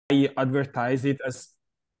advertise it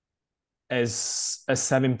as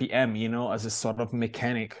 7 p.m., you know, as a sort of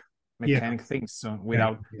mechanic thing. So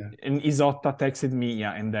without, and Isotta texted me,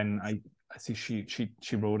 yeah, and then I see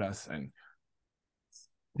she wrote us, and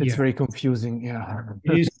it's very confusing. Yeah,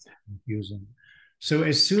 it is confusing. So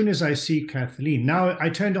as soon as I see Kathleen, now I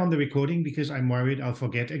turned on the recording because I'm worried I'll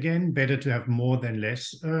forget again. Better to have more than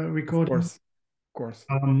less recording. Of course.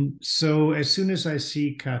 So as soon as I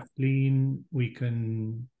see Kathleen, we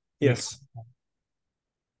can. Yes.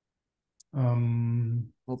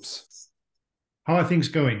 Oops. How are things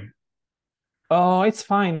going? Oh, it's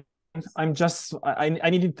fine. I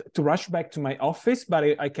needed to rush back to my office, but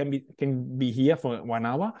I can be here for 1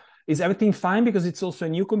 hour. Is everything fine? Because it's also a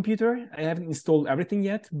new computer. I haven't installed everything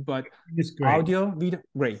yet, but it's great. Audio, video,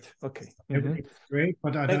 great. Okay. Everything's great,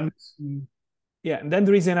 but I don't see. Yeah, and then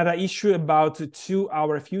there is another issue about 2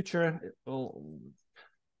 hour future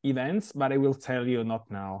events, but I will tell you not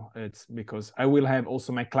now. It's because I will have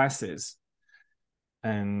also my classes,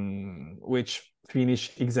 and which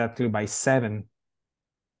finish exactly by 7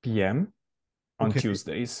 p.m. on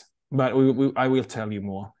Tuesdays. But I will tell you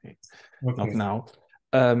more, not now.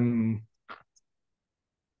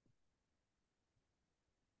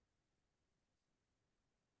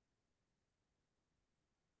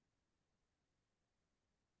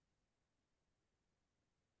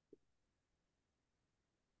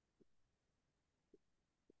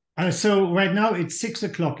 So right now it's 6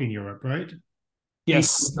 o'clock in Europe, right?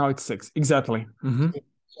 Yes, now it's 6, exactly.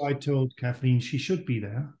 So I told Kathleen she should be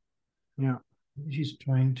there. Yeah. She's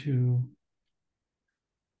trying to.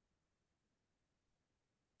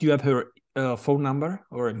 Do you have her phone number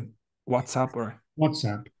or WhatsApp or?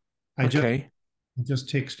 WhatsApp. I just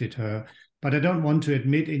texted her, but I don't want to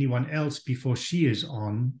admit anyone else before she is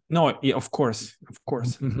on. No, yeah, of course.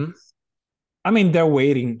 I mean, they're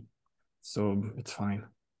waiting, so it's fine.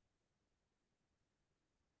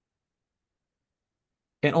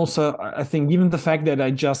 And also, I think given the fact that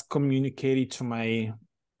I just communicated to my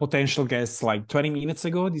potential guests like 20 minutes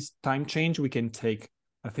ago, this time change, we can take,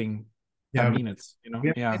 I think, 10 minutes, you know,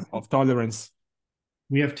 of tolerance.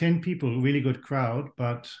 We have 10 people, really good crowd,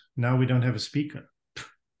 but now we don't have a speaker.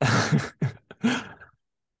 That's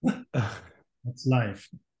life.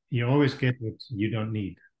 You always get what you don't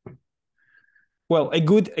need. Well, a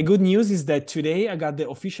good news is that today I got the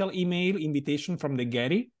official email invitation from the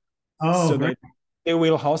Getty. Oh, that they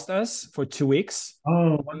will host us for 2 weeks.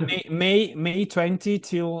 Oh, wonderful. May 20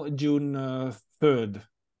 till June 3rd.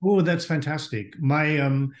 Oh, that's fantastic.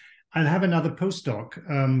 I'll have another postdoc,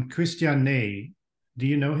 Christian Ney. Do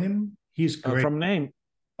you know him? He's great. From name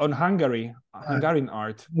on Hungarian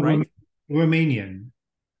art, right? Romanian.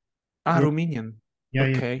 Romanian. Yeah,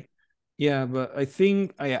 okay. Yeah, but I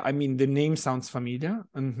think I mean the name sounds familiar.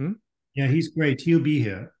 Yeah, he's great. He'll be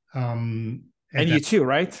here. And you too,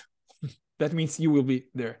 right? That means you will be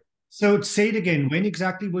there. So say it again. When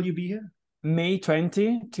exactly will you be here? May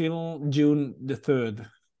 20 till June the 3rd.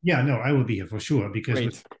 Yeah, no, I will be here for sure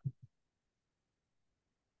because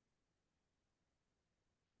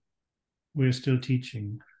we're still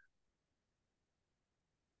teaching.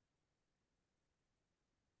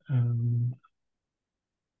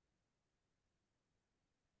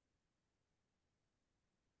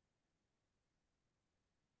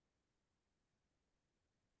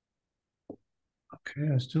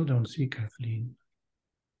 Okay, I still don't see Kathleen.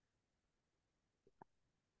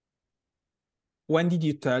 When did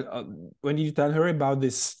you tell her about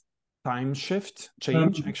this time shift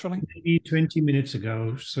change? Actually, maybe 20 minutes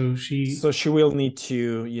ago. So she will need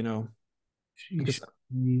to, you know, she should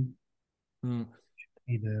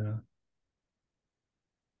be there.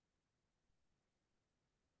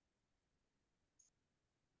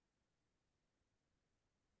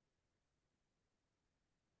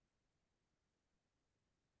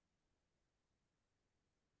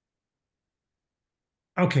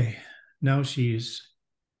 Okay, now she's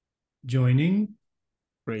joining.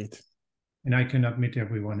 Great. And I can admit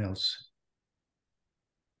everyone else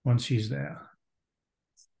once she's there.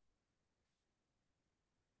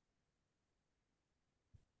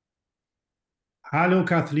 Hello,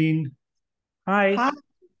 Kathleen. Hi.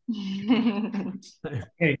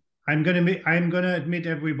 Okay, I'm gonna admit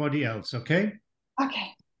everybody else. Okay.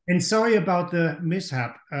 Okay. And sorry about the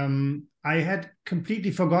mishap. I had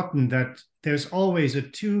completely forgotten that there's always a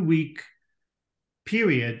 2-week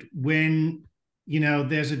period when, you know,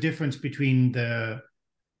 there's a difference between the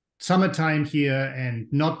summertime here and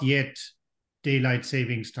not yet daylight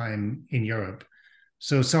savings time in Europe.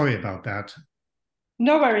 So sorry about that.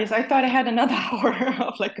 No worries. I thought I had another hour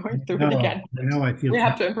of like going through it again. Now I feel we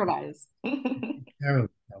have to improvise. terrible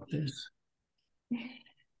about this.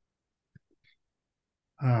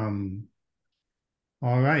 All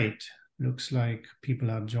right, looks like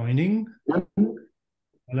people are joining.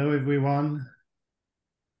 Hello, everyone.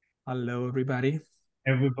 Hello, everybody.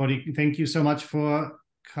 Everybody, thank you so much for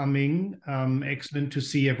coming. Excellent to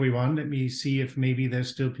see everyone. Let me see if maybe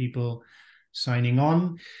there's still people signing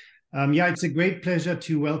on. Yeah, it's a great pleasure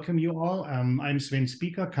to welcome you all. I'm Sven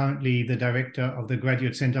Speaker, currently the director of the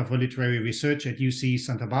Graduate Center for Literary Research at UC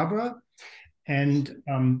Santa Barbara. And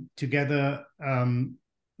together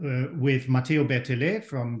with Matteo Bertelet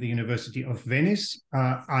from the University of Venice,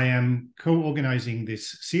 I am co-organizing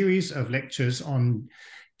this series of lectures on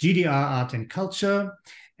GDR art and culture.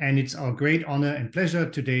 And it's our great honor and pleasure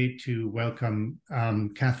today to welcome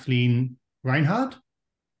Kathleen Reinhardt.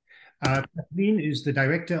 Kathleen is the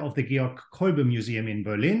director of the Georg Kolbe Museum in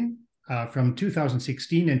Berlin. From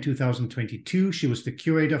 2016 and 2022, she was the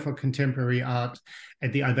curator for contemporary art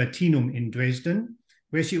at the Albertinum in Dresden,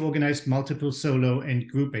 where she organized multiple solo and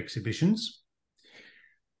group exhibitions.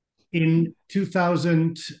 In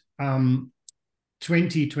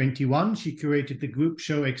 2021, she curated the group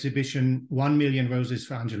show exhibition 1 Million Roses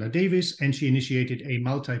for Angela Davis, and she initiated a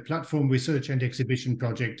multi-platform research and exhibition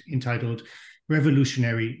project entitled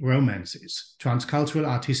Revolutionary Romances, Transcultural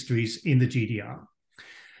Art Histories in the GDR.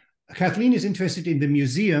 Kathleen is interested in the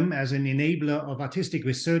museum as an enabler of artistic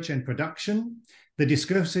research and production, the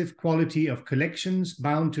discursive quality of collections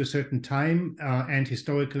bound to a certain time and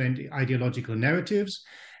historical and ideological narratives,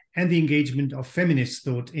 and the engagement of feminist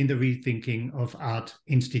thought in the rethinking of art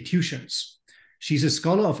institutions. She's a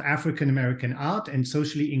scholar of African American art and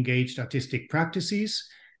socially engaged artistic practices,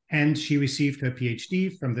 and she received her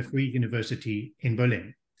PhD from the Free University in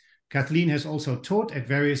Berlin. Kathleen has also taught at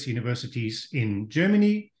various universities in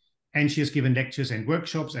Germany, and she has given lectures and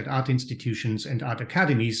workshops at art institutions and art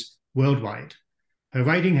academies worldwide. Her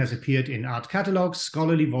writing has appeared in art catalogs,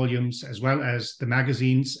 scholarly volumes, as well as the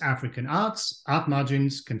magazines African Arts, Art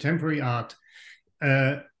Margins, Contemporary Art,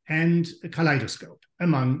 and Kaleidoscope,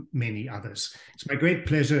 among many others. It's my great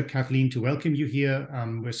pleasure, Kathleen, to welcome you here.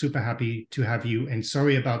 We're super happy to have you, and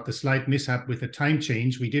sorry about the slight mishap with the time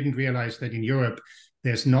change. We didn't realize that in Europe,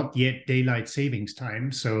 there's not yet daylight savings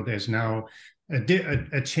time, so there's now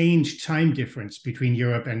a changed time difference between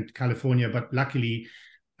Europe and California, but luckily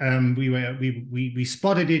we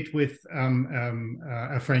spotted it with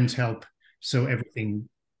a friend's help, so everything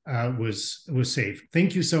was safe.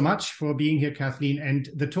 Thank you so much for being here, Kathleen. And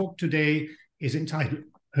the talk today is entitled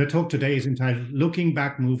 "Looking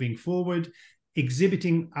Back, Moving Forward: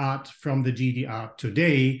 Exhibiting Art from the GDR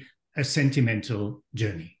Today, a Sentimental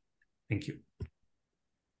Journey." Thank you.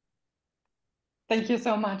 Thank you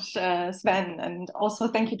so much, Sven, and also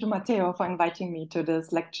thank you to Matteo for inviting me to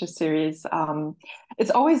this lecture series.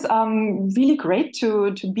 It's always really great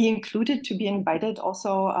to be included, to be invited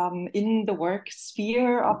also in the work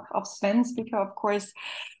sphere of Sven Speaker, of course,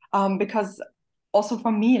 because also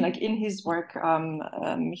for me, like in his work,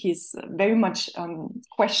 he's very much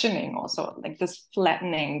questioning also like this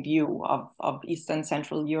flattening view of Eastern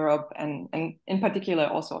Central Europe and in particular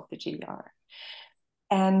also of the GDR.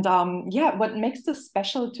 And yeah, what makes this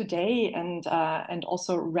special today and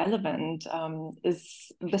also relevant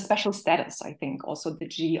is the special status, I think, also the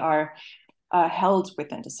GDR held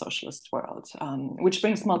within the socialist world, which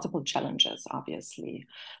brings multiple challenges, obviously.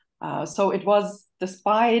 So it was,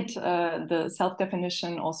 despite the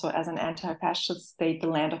self-definition also as an anti-fascist state, the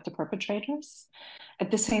land of the perpetrators.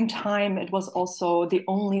 At the same time, it was also the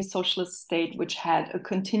only socialist state which had a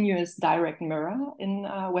continuous direct mirror in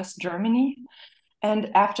West Germany.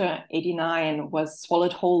 And after '89 was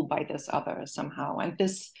swallowed whole by this other somehow. And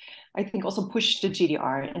this, I think, also pushed the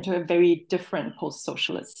GDR into a very different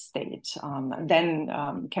post-socialist state than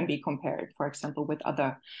can be compared, for example, with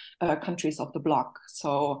other countries of the bloc.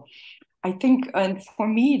 So I think, and for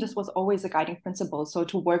me, this was always a guiding principle. So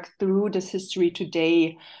to work through this history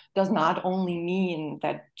today does not only mean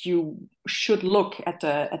that you should look at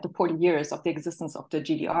the 40 years of the existence of the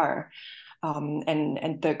GDR,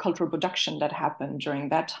 and the cultural production that happened during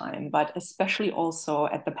that time, but especially also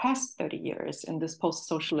at the past 30 years in this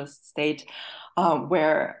post-socialist state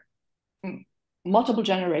where multiple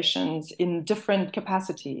generations in different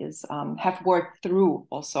capacities have worked through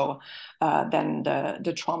also then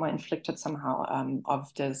the trauma inflicted somehow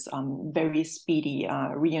of this very speedy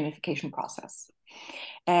reunification process.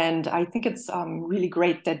 And I think it's really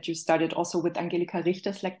great that you started also with Angelika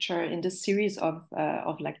Richter's lecture in this series of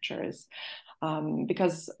lectures,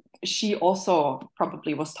 because she also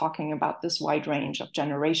probably was talking about this wide range of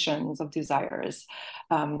generations of desires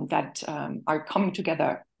that are coming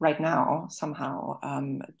together right now somehow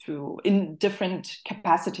in different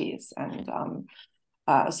capacities and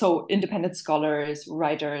So independent scholars,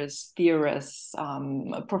 writers, theorists,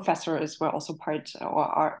 professors were also part or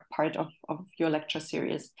are part of your lecture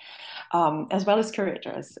series, as well as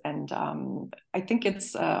curators. And I think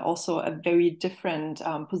it's also a very different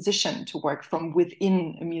position to work from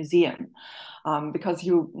within a museum, because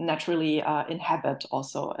you naturally inhabit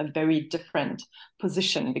also a very different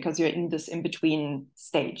position, because you're in this in-between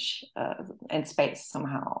stage and space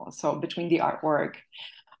somehow. So between the artwork,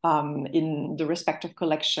 in the respective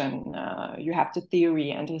collection, you have the theory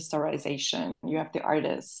and the historization, you have the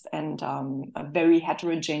artist, and a very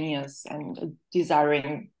heterogeneous and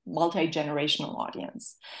desiring multi-generational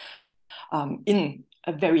audience in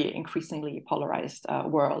a very increasingly polarized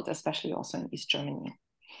world, especially also in East Germany.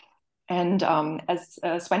 And as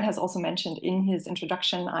Sven has also mentioned in his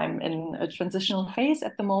introduction, I'm in a transitional phase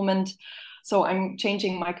at the moment. So I'm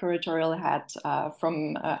changing my curatorial hat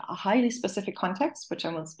from a highly specific context, which I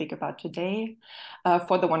will speak about today,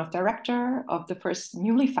 for the one of director of the first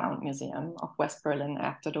newly found museum of West Berlin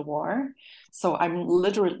after the war. So I'm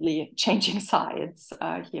literally changing sides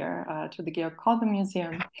here to the Georg Kolbe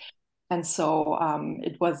Museum. And so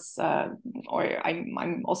it was, or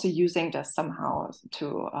I'm also using this somehow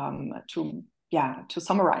to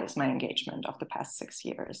summarize my engagement of the past 6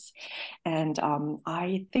 years. And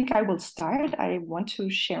I think I will start. I want to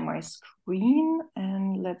share my screen,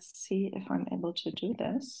 and let's see if I'm able to do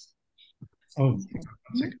this. Oh,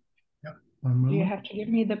 yeah. Do you have to give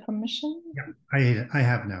me the permission? Yeah, I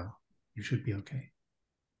have now. You should be okay.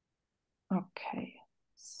 Okay,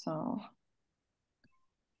 so.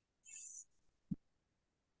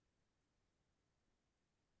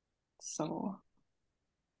 So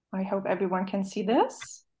I hope everyone can see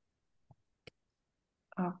this.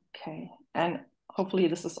 Okay, and hopefully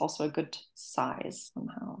this is also a good size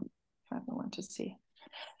somehow for everyone to see.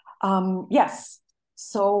 Yes,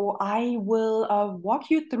 so I will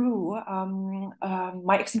walk you through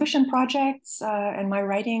my exhibition projects and my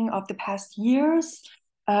writing of the past years.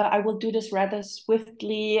 I will do this rather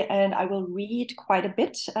swiftly, and I will read quite a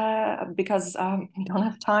bit because I don't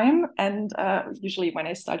have time. And usually when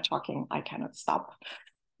I start talking, I cannot stop.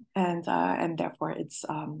 And therefore it's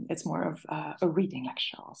more of a reading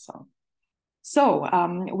lecture also. So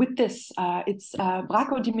with this, it's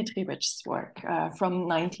Branko Dimitrijević's work from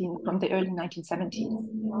the early 1970s.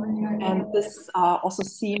 And this also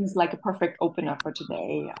seems like a perfect opener for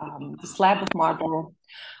today. The slab of marble,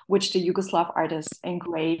 which the Yugoslav artist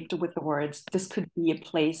engraved with the words, "This could be a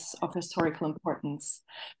place of historical importance,"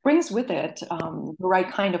 brings with it the right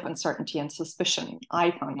kind of uncertainty and suspicion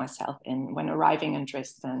I found myself in when arriving in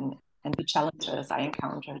Dresden, and the challenges I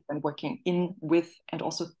encountered when working in, with, and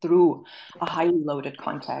also through a highly loaded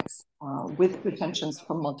context with pretensions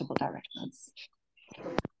from multiple directions.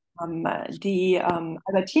 The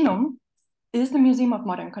Albertinum is the Museum of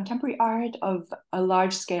Modern Contemporary Art of a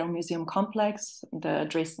large-scale museum complex, the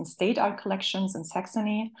Dresden State Art Collections in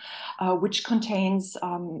Saxony, which contains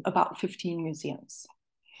about 15 museums.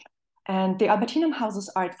 And the Albertinum houses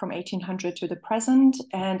art from 1800 to the present,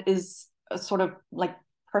 and is a sort of like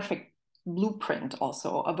perfect blueprint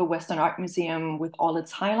also of a Western art museum with all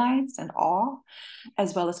its highlights and awe,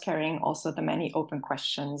 as well as carrying also the many open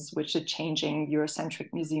questions which the changing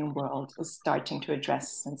Eurocentric museum world is starting to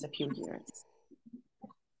address since a few years.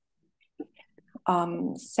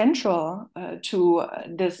 Central to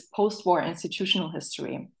this post-war institutional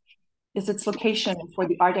history is its location for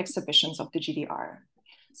the art exhibitions of the GDR.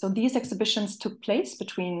 So these exhibitions took place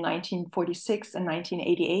between 1946 and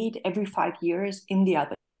 1988, every 5 years in the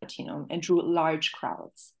Albertinum, and drew large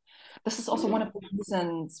crowds. This is also one of the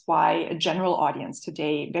reasons why a general audience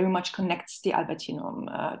today very much connects the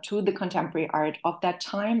Albertinum to the contemporary art of that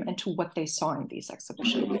time and to what they saw in these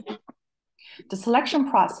exhibitions. The selection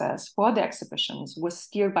process for the exhibitions was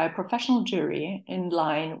steered by a professional jury in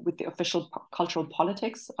line with the official cultural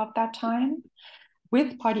politics of that time,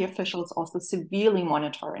 with party officials also severely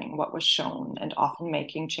monitoring what was shown and often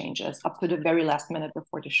making changes up to the very last minute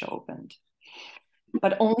before the show opened.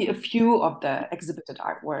 But only a few of the exhibited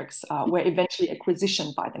artworks were eventually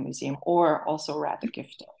acquisitioned by the museum or also rather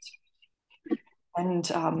gifted. And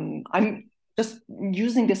I'm just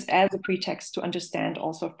using this as a pretext to understand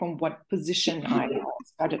also from what position I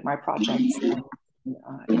started my projects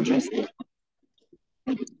in Dresden.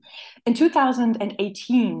 In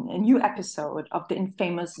 2018, a new episode of the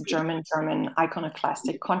infamous German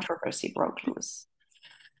iconoclastic controversy broke loose,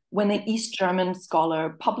 when an East German scholar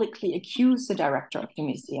publicly accused the director of the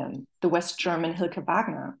museum, the West German Hilke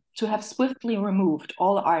Wagner, to have swiftly removed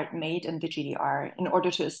all art made in the GDR in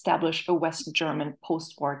order to establish a West German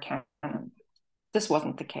post-war canon. This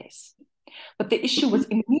wasn't the case. But the issue was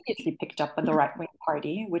immediately picked up by the right-wing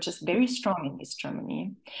party, which is very strong in East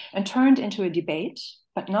Germany, and turned into a debate,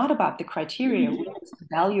 but not about the criteria we used to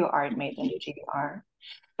value art made in the GDR,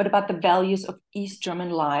 but about the values of East German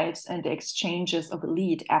lives and the exchanges of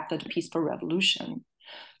elite after the peaceful revolution.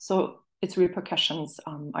 So its repercussions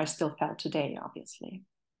are still felt today, obviously.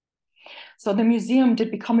 So the museum did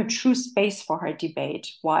become a true space for her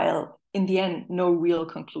debate, while in the end, no real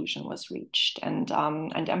conclusion was reached. And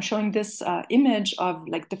I'm showing this image of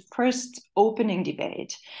like the first opening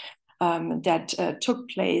debate that took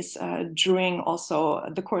place during also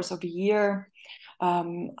the course of a year.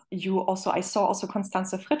 I saw also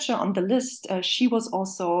Constanze Fritsche on the list. She was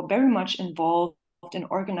also very much involved in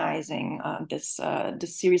organizing this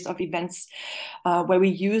series of events where we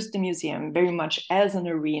used the museum very much as an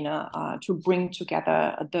arena to bring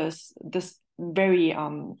together this very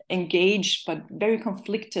engaged but very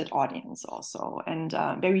conflicted audience also, and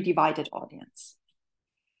very divided audience.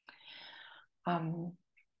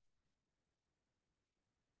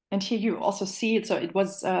 And here you also see it. So it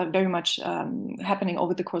was very much happening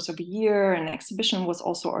over the course of a year. An exhibition was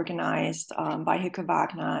also organized by Hilke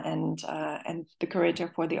Wagner and the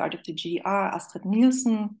curator for the art of the GDR, Astrid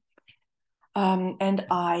Nielsen. And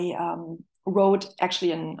I wrote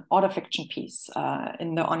actually an autofiction piece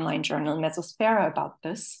in the online journal Mesosphere about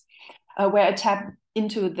this, where I tapped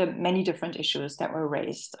into the many different issues that were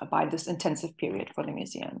raised by this intensive period for the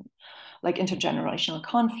museum, like intergenerational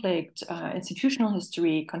conflict, institutional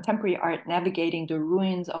history, contemporary art, navigating the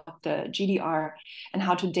ruins of the GDR, and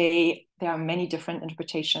how today there are many different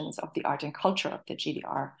interpretations of the art and culture of the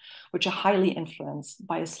GDR, which are highly influenced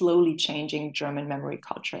by a slowly changing German memory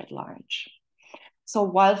culture at large. So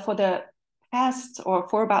while for the past, or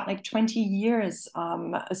for about like 20 years,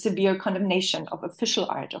 a severe condemnation of official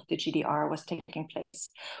art of the GDR was taking place,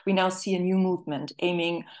 we now see a new movement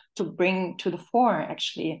aiming to bring to the fore,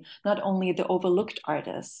 actually, not only the overlooked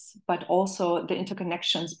artists, but also the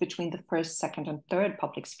interconnections between the first, second, and third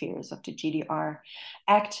public spheres of the GDR,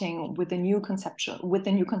 acting with the new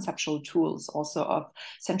conceptual tools also of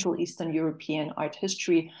Central Eastern European art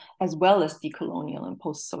history, as well as decolonial and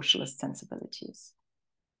post-socialist sensibilities.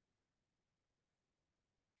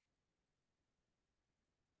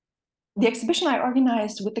 The exhibition I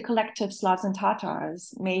organized with the collective Slavs and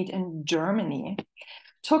Tatars, made in Germany,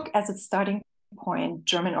 took as its starting point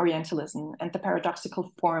German Orientalism and the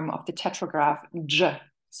paradoxical form of the tetragraph J,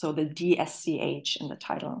 so the DSCH in the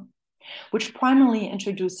title, which primarily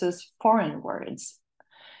introduces foreign words.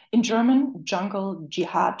 In German, jungle,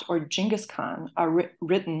 jihad, or Genghis Khan are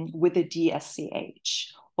written with a DSCH,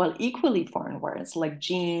 while equally foreign words like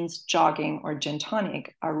jeans, jogging, or gin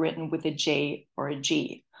tonic are written with a J or a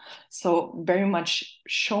G. So very much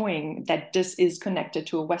showing that this is connected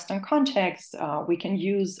to a Western context. We can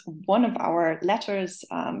use one of our letters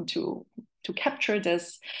to capture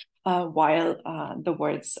this, while the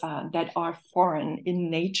words that are foreign in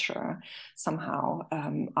nature somehow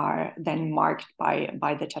are then marked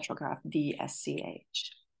by the tetragraph DSCH.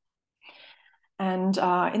 And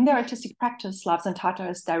in their artistic practice, Slavs and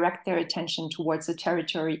Tatars direct their attention towards the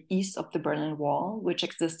territory east of the Berlin Wall, which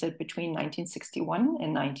existed between 1961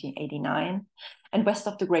 and 1989, and west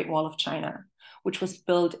of the Great Wall of China, which was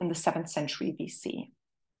built in the 7th century BC.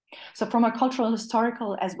 So from a cultural,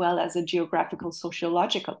 historical, as well as a geographical,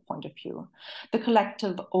 sociological point of view, the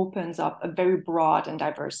collective opens up a very broad and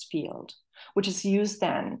diverse field, which is used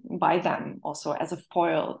then by them also as a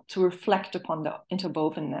foil to reflect upon the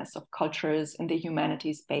interwovenness of cultures in the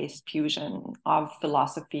humanities-based fusion of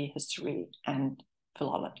philosophy, history, and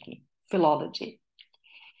philology.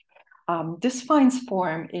 This finds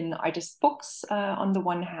form in artist books on the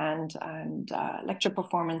one hand, and lecture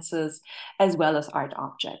performances, as well as art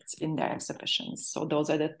objects in their exhibitions. So those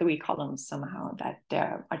are the 3 columns somehow that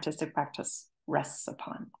their artistic practice rests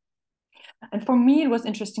upon. And for me, it was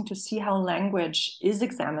interesting to see how language is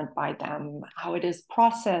examined by them, how it is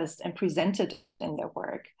processed and presented in their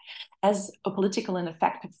work as a political and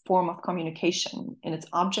effective form of communication in its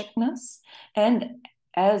objectness, and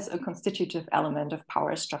as a constitutive element of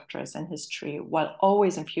power structures and history, while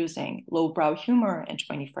always infusing lowbrow humor and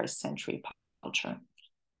 21st century culture.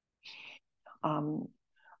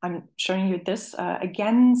 I'm showing you this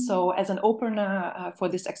again. So as an opener for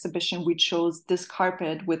this exhibition, we chose this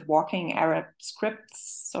carpet with walking Arab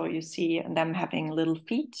scripts. So you see them having little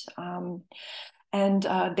feet. And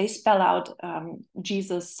they spell out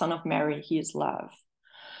Jesus, son of Mary, he is love,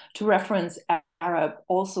 to reference Arab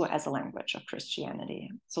also as a language of Christianity.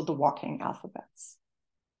 So the walking alphabets.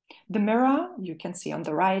 The mirror, you can see on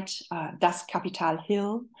the right, Das Kapital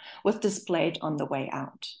Hill, was displayed on the way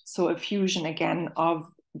out. So a fusion again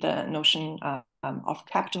of the notion of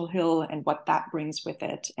Capitol Hill and what that brings with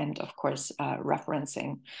it, and of course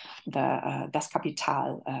referencing the Das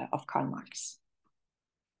Kapital of Karl Marx.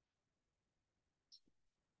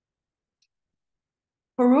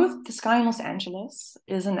 For Ruth, the sky in Los Angeles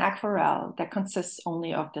is an aquarelle that consists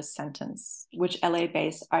only of this sentence, which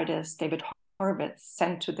LA-based artist David Horowitz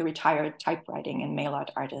sent to the retired typewriting and mail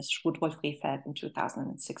art artist Rudolf Rehfeld in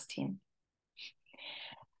 2016.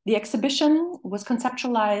 The exhibition was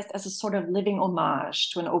conceptualized as a sort of living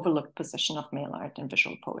homage to an overlooked position of mail art and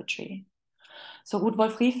visual poetry. So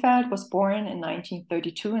Rudolf Rehfeld was born in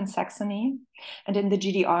 1932 in Saxony, and in the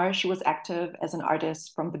GDR, she was active as an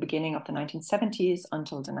artist from the beginning of the 1970s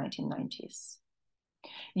until the 1990s.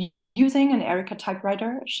 Using an Erica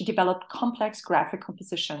typewriter, she developed complex graphic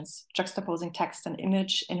compositions, juxtaposing text and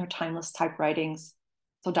image in her timeless typewritings,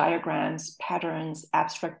 so diagrams, patterns,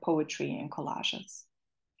 abstract poetry, and collages.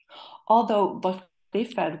 Although Wolf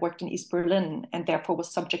Rehfeld worked in East Berlin and therefore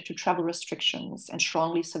was subject to travel restrictions and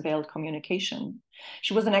strongly surveilled communication,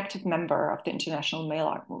 she was an active member of the international mail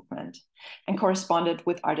art movement and corresponded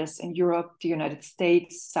with artists in Europe, the United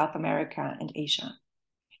States, South America, and Asia.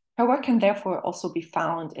 Her work can therefore also be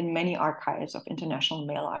found in many archives of international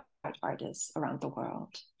mail art artists around the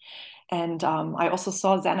world. And I also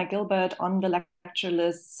saw Zana Gilbert on the lecture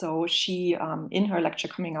list. So she, in her lecture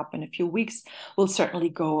coming up in a few weeks, will certainly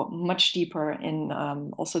go much deeper in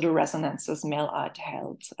also the resonances mail art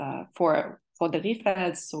held for the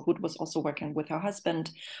Rehfelds. So Ruth was also working with her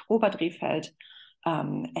husband, Robert Rehfeld,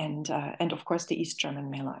 and of course the East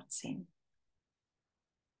German mail art scene.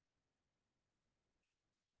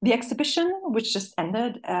 The exhibition, which just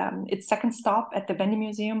ended, its second stop at the Wendy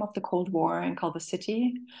Museum of the Cold War in Culver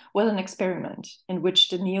City, was an experiment in which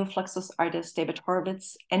the neo-Fluxus artist David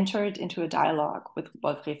Horowitz entered into a dialogue with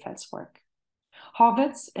Wolf Rehfeld's work.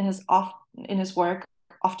 Horowitz, in his work,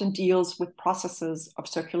 often deals with processes of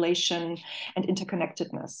circulation and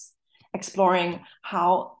interconnectedness, exploring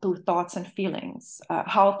how through thoughts and feelings,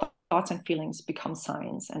 become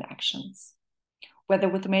signs and actions. Whether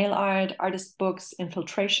with mail art, artist books,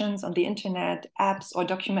 infiltrations on the internet, apps, or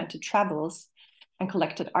documented travels and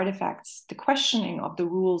collected artifacts, the questioning of the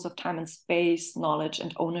rules of time and space, knowledge,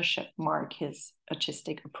 and ownership mark his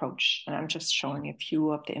artistic approach. And I'm just showing a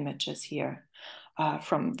few of the images here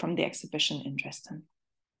from the exhibition in Dresden.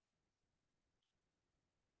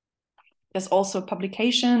 There's also a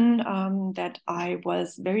publication that I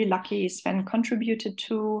was very lucky Sven contributed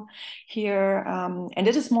to here. And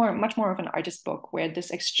it is much more of an artist book where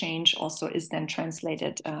this exchange also is then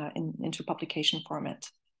translated into publication format.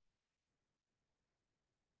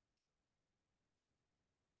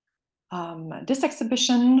 This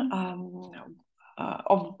exhibition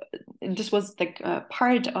this was like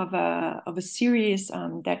part of a series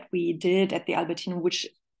that we did at the Albertine, which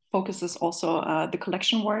focuses also the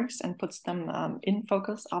collection works and puts them in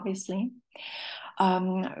focus, obviously.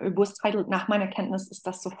 It was titled Nach meiner Kenntnis ist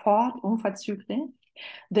das sofort unverzüglich.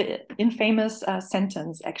 The infamous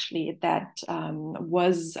sentence, actually, that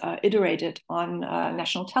was iterated on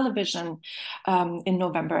national television in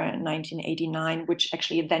November 1989, which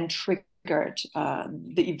actually then triggered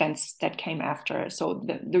the events that came after. So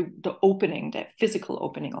the opening, the physical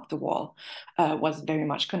opening of the wall was very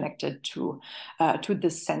much connected to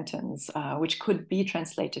this sentence, which could be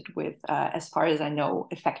translated with, as far as I know,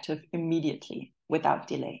 effective immediately without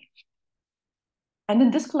delay. And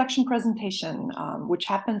in this collection presentation, which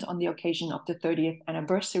happened on the occasion of the 30th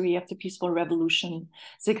anniversary of the Peaceful Revolution,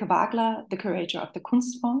 Silke Wagler, the curator of the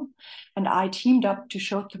Kunstfonds, and I teamed up to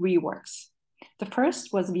show 3 works. The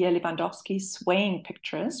first was Via Lewandowski's Swaying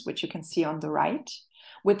Pictures, which you can see on the right,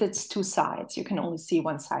 with its 2 sides. You can only see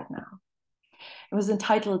one side now. It was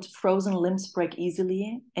entitled Frozen Limbs Break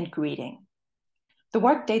Easily and Greeting. The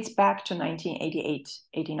work dates back to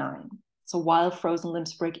 1988-89. So while Frozen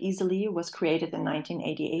Limbs Break Easily was created in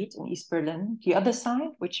 1988 in East Berlin, the other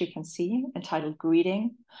side, which you can see, entitled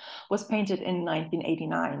Greeting, was painted in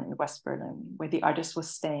 1989 in West Berlin, where the artist was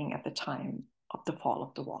staying at the time of the fall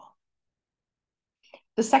of the wall.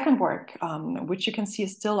 The second work, which you can see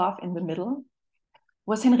is still off in the middle,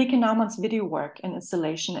 was Henrike Naumann's video work and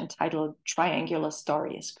installation entitled Triangular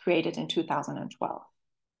Stories, created in 2012.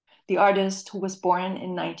 The artist, who was born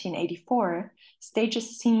in 1984,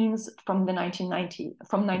 stages scenes from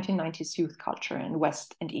 1990s youth culture in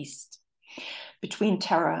West and East, between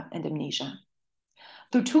terror and amnesia.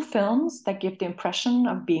 Through 2 films that give the impression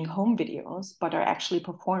of being home videos, but are actually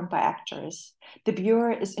performed by actors, the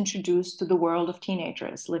viewer is introduced to the world of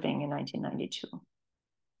teenagers living in 1992.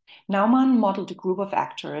 Naumann modeled a group of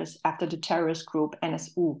actors after the terrorist group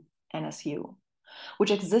NSU,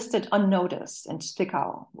 which existed unnoticed in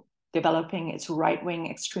Zwickau, developing its right-wing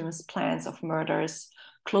extremist plans of murders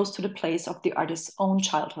close to the place of the artist's own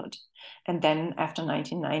childhood, and then after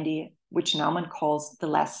 1990, which Naumann calls the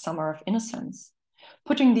last summer of innocence,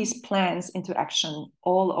 putting these plans into action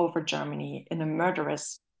all over Germany in a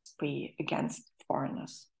murderous spree against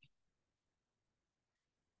foreigners.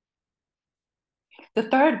 The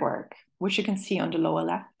third work, which you can see on the lower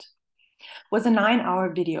left, was a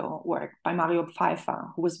 9-hour video work by Mario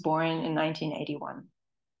Pfeiffer, who was born in 1981.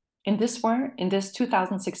 In this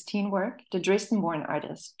 2016 work, the Dresden-born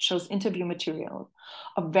artist shows interview material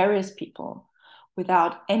of various people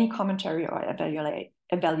without any commentary or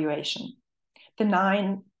evaluation. The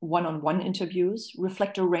 9 one-on-one interviews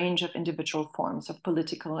reflect a range of individual forms of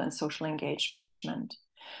political and social engagement,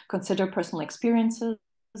 consider personal experiences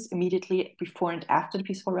immediately before and after the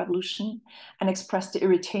peaceful revolution, and express the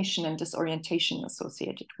irritation and disorientation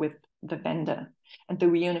associated with the Wende and the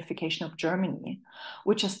reunification of Germany,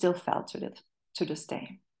 which are still felt to this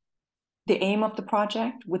day. The aim of the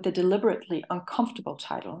project, with the deliberately uncomfortable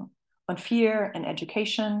title, On Fear and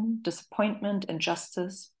Education, Disappointment and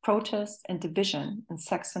Justice, Protest and Division in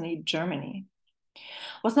Saxony, Germany,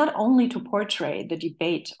 was not only to portray the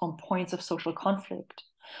debate on points of social conflict,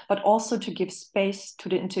 but also to give space to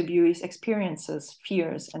the interviewees' experiences,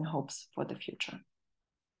 fears, and hopes for the future.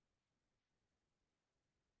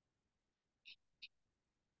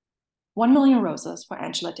 "1 Million Roses for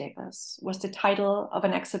Angela Davis" was the title of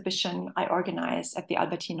an exhibition I organized at the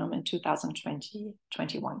Albertinum in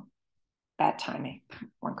 2020-21. Bad timing,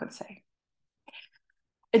 one could say.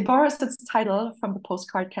 It borrows its title from the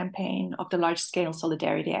postcard campaign of the large-scale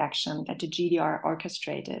solidarity action that the GDR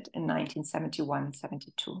orchestrated in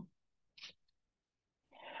 1971-72.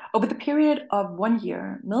 Over the period of 1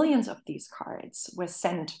 year, millions of these cards were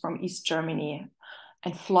sent from East Germany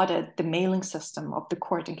and flooded the mailing system of the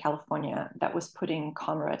court in California that was putting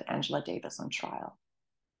Comrade Angela Davis on trial.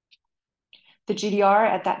 The GDR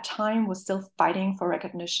at that time was still fighting for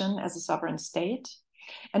recognition as a sovereign state,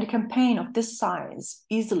 and a campaign of this size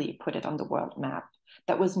easily put it on the world map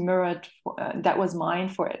that was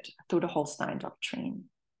mined for it through the Holstein Doctrine.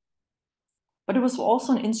 But it was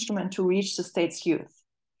also an instrument to reach the state's youth.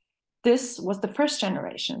 This was the first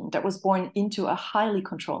generation that was born into a highly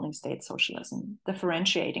controlling state socialism,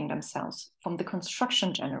 differentiating themselves from the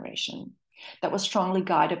construction generation that was strongly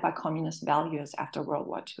guided by communist values after World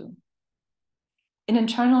War II. In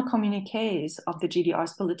internal communiques of the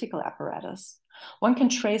GDR's political apparatus, one can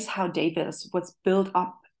trace how Davis was built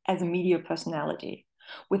up as a media personality,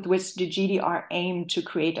 with which the GDR aimed to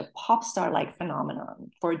create a pop star-like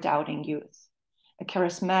phenomenon for doubting youth. A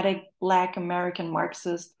charismatic Black American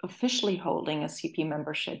Marxist officially holding a CP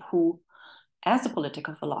membership who, as a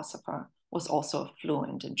political philosopher, was also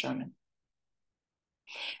fluent in German.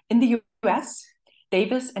 In the US,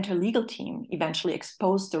 Davis and her legal team eventually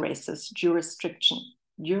exposed the racist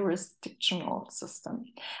jurisdictional system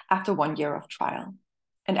after 1 year of trial.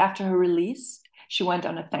 And after her release, she went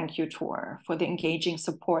on a thank you tour for the engaging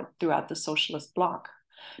support throughout the socialist bloc,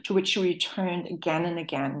 to which she returned again and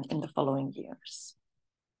again in the following years.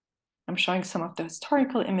 I'm showing some of the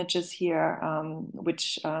historical images here,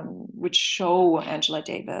 which show Angela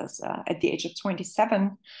Davis at the age of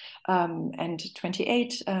 27 and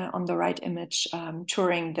 28 on the right image,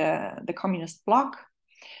 touring the communist bloc.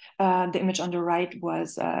 The image on the right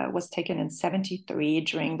was taken in '73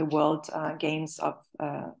 during the World Games of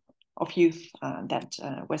Youth that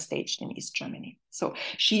were staged in East Germany. So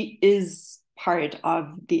she is part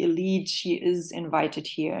of the elite. She is invited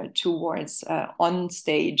here towards on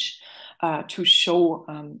stage to show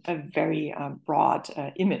a very broad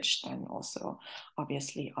image, then also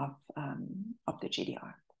obviously of the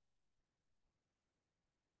GDR.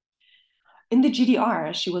 In the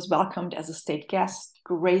GDR, she was welcomed as a state guest,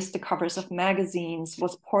 graced the covers of magazines,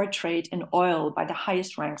 was portrayed in oil by the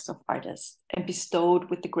highest ranks of artists, and bestowed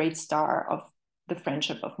with the great star of the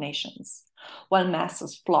Friendship of Nations, while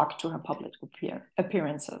masses flocked to her public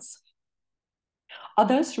appearances.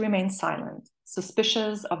 Others remained silent,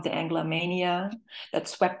 suspicious of the Anglomania that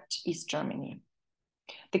swept East Germany.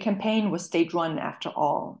 The campaign was state-run after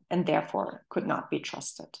all, and therefore could not be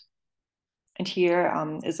trusted. And here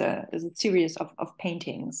is a series of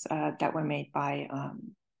paintings that were made by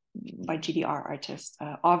GDR artists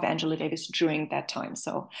of Angela Davis during that time.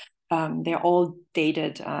 So they're all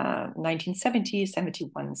dated 1970,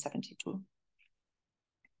 71, 72.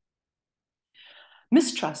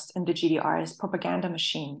 Mistrust in the GDR's propaganda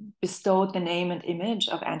machine bestowed the name and image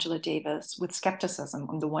of Angela Davis with skepticism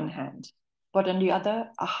on the one hand, but on the other,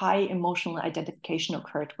 a high emotional identification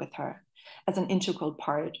occurred with her as an integral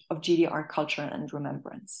part of GDR culture and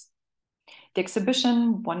remembrance. The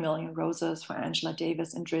exhibition, 1 Million Roses for Angela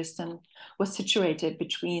Davis in Dresden, was situated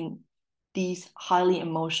between this highly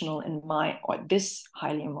emotional and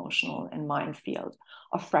minefield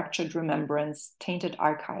of fractured remembrance, tainted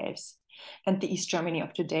archives, and the East Germany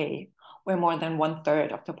of today, where more than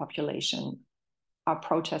 1/3 of the population are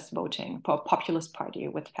protest voting for a populist party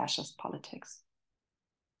with fascist politics.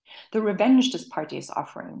 The revenge this party is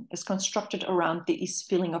offering is constructed around the East's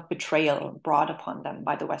feeling of betrayal brought upon them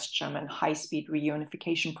by the West German high-speed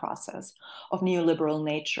reunification process of neoliberal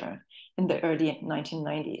nature in the early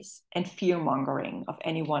 1990s, and fear-mongering of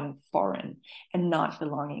anyone foreign and not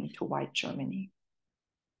belonging to white Germany.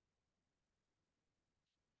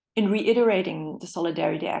 In reiterating the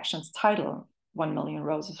Solidarity Action's title, 1 Million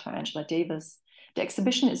Roses for Angela Davis, the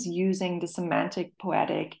exhibition is using the semantic,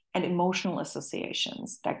 poetic, and emotional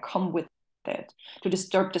associations that come with it to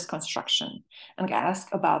disturb this construction and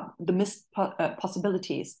ask about the missed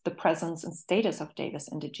possibilities the presence and status of Davis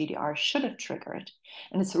in the GDR should have triggered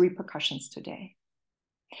and its repercussions today.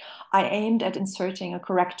 I aimed at inserting a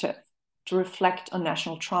corrective to reflect on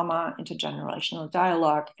national trauma, intergenerational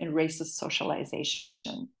dialogue, and racist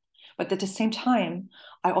socialization. But at the same time,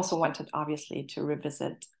 I also wanted, obviously, to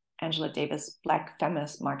revisit Angela Davis' Black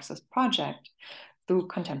feminist Marxist project through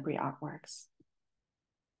contemporary artworks.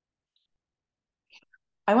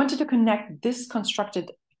 I wanted to connect this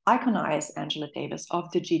constructed, iconized Angela Davis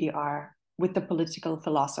of the GDR with the political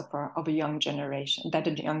philosopher of a young generation that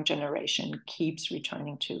a young generation keeps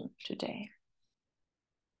returning to today.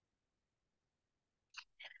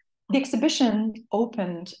 The exhibition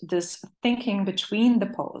opened this thinking between the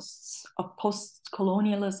posts of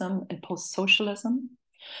post-colonialism and post-socialism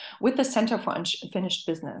with the Center for Unfinished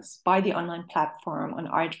Business by the online platform on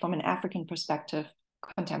art from an African perspective,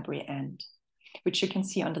 Contemporary End, which you can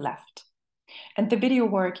see on the left, and the video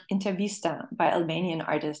work Intervista by Albanian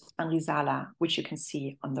artist Henri Zala, which you can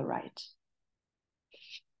see on the right.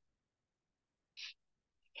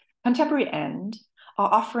 Contemporary End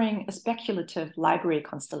are offering a speculative library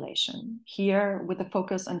constellation, here with a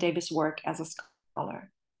focus on Davis' work as a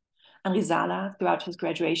scholar. Henri Zala, throughout his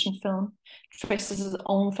graduation film, traces his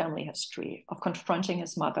own family history of confronting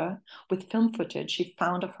his mother with film footage he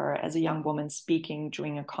found of her as a young woman speaking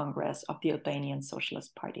during a congress of the Albanian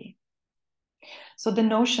Socialist Party. So the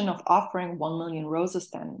notion of offering 1 Million Roses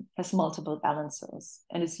then has multiple balances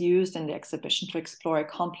and is used in the exhibition to explore a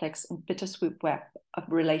complex and bittersweet web of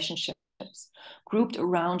relationships grouped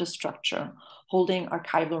around a structure holding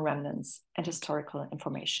archival remnants and historical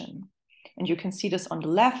information. And you can see this on the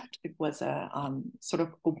left. It was a sort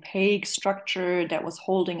of opaque structure that was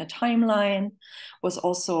holding a timeline, was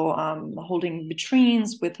also holding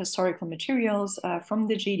vitrines with historical materials from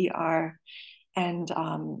the GDR, and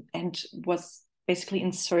was basically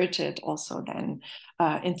inserted also then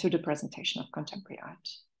into the presentation of contemporary art.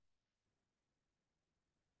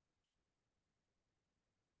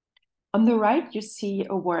 On the right, you see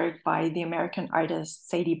a work by the American artist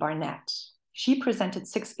Sadie Barnett. She presented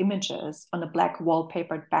 6 images on a black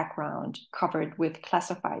wallpapered background covered with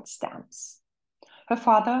classified stamps. Her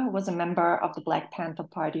father was a member of the Black Panther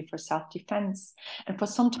Party for Self-Defense and for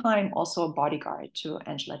some time also a bodyguard to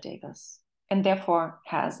Angela Davis, and therefore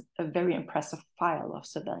has a very impressive file of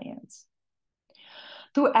civilians.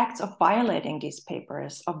 Through acts of violating these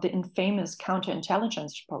papers of the infamous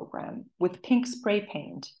counterintelligence program with pink spray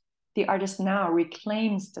paint, the artist now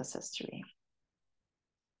reclaims this history.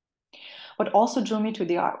 What also drew me to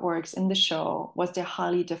the artworks in the show was their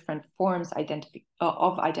highly different forms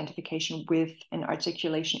of identification with and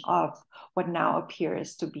articulation of what now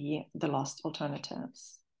appears to be the lost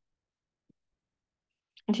alternatives.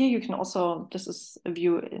 And here you can also, this is a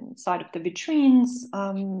view inside of the vitrines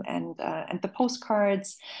and the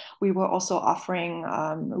postcards. We were also offering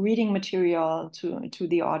reading material to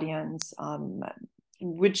the audience,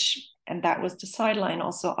 and that was the sideline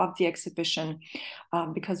also of the exhibition,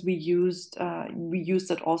 because we used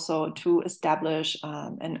it also to establish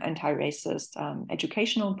an anti-racist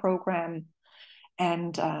educational program.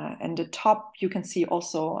 And at the top, you can see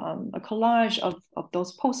also a collage of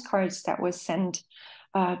those postcards that were sent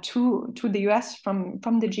to the US from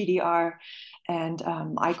the GDR. And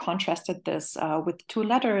I contrasted this with 2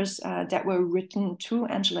 letters that were written to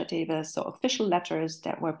Angela Davis, so official letters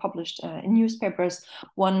that were published in newspapers.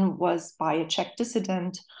 One was by a Czech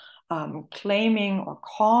dissident claiming or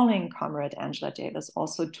calling Comrade Angela Davis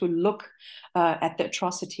also to look at the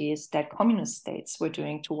atrocities that communist states were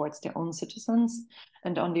doing towards their own citizens.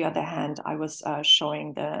 And on the other hand, I was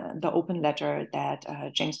showing the open letter that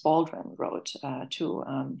James Baldwin wrote to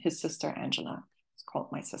his sister Angela. It's called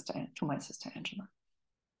To My Sister Angela.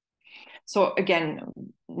 So again,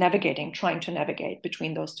 trying to navigate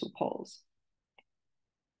between those two poles.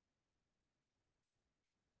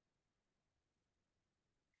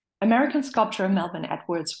 American sculptor Melvin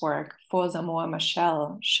Edwards' work for Zamora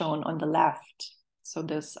Machel, shown on the left, so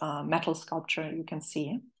this metal sculpture you can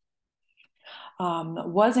see,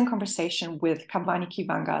 was in conversation with Kabani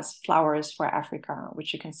Kivanga's Flowers for Africa,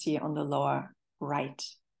 which you can see on the lower right.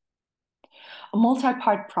 A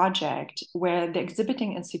multi-part project where the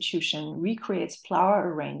exhibiting institution recreates flower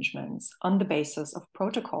arrangements on the basis of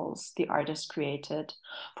protocols the artist created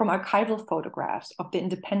from archival photographs of the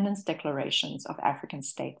independence declarations of African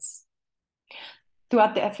states.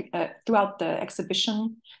 Throughout the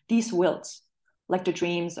exhibition, these wilt like the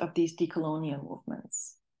dreams of these decolonial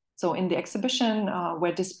movements. So in the exhibition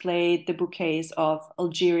were displayed the bouquets of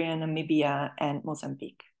Algeria, Namibia, and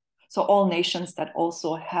Mozambique. So all nations that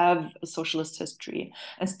also have a socialist history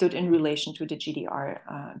and stood in relation to the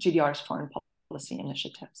GDR's foreign policy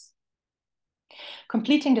initiatives.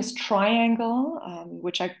 Completing this triangle,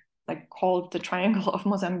 which I called the Triangle of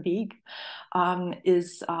Mozambique,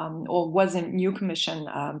 was a new commission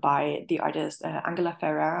by the artist Angela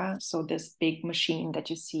Ferreira. So this big machine that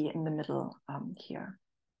you see in the middle here.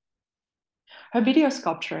 Her video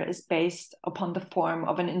sculpture is based upon the form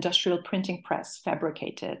of an industrial printing press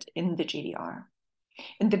fabricated in the GDR.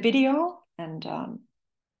 In the video, and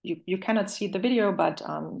you cannot see the video, but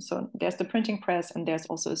so there's the printing press and there's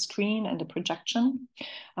also a screen and a projection,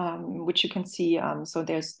 which you can see. So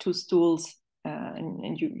there's two stools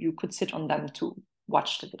and you could sit on them to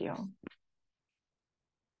watch the video.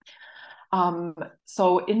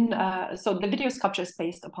 So the video sculpture is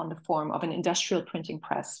based upon the form of an industrial printing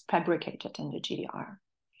press fabricated in the GDR.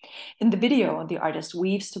 In the video, the artist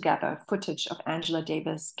weaves together footage of Angela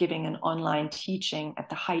Davis giving an online teaching at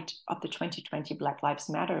the height of the 2020 Black Lives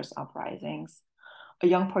Matter uprisings, a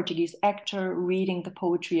young Portuguese actor reading the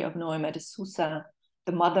poetry of Noema de Sousa,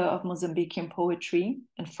 the mother of Mozambican poetry,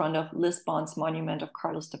 in front of Lisbon's monument of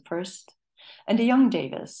Carlos I, and a young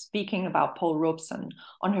Davis speaking about Paul Robeson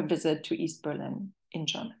on her visit to East Berlin in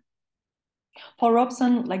German. Paul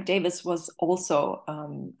Robeson, like Davis, was also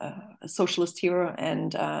a socialist hero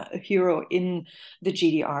and a hero in the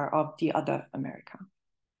GDR of the other America.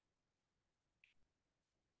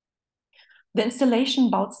 The installation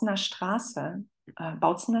Bautzener Straße,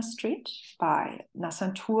 Bautzener Street by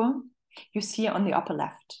Nassantur, you see on the upper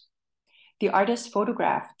left. The artist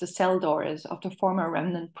photographed the cell doors of the former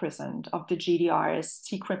remnant prison of the GDR's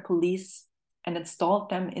secret police and installed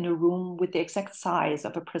them in a room with the exact size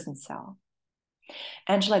of a prison cell.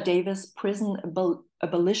 Angela Davis' prison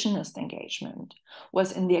abolitionist engagement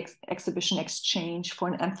was in the exhibition exchange for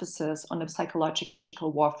an emphasis on the psychological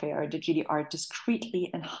warfare the GDR discreetly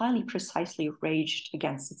and highly precisely waged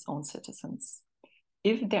against its own citizens,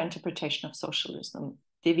 if their interpretation of socialism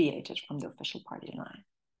deviated from the official party line.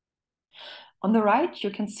 On the right, you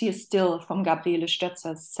can see a still from Gabriele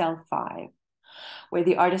Stötzer's Cell 5, where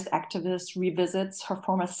the artist activist revisits her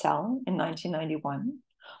former cell in 1991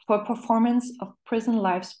 for a performance of prison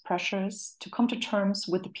life's pressures to come to terms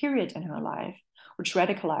with the period in her life which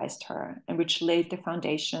radicalized her and which laid the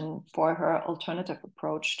foundation for her alternative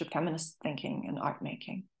approach to feminist thinking and art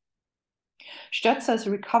making. Stötzer's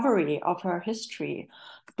recovery of her history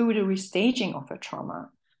through the restaging of her trauma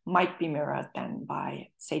might be mirrored then by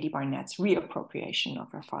Sadie Barnett's reappropriation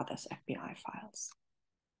of her father's FBI files.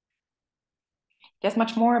 There's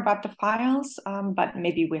much more about the files, but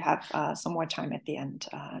maybe we have some more time at the end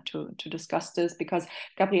to discuss this, because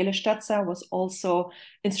Gabriele Stötzer was also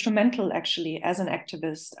instrumental actually as an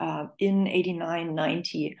activist in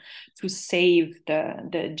 89-90 to save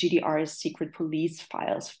the GDR's secret police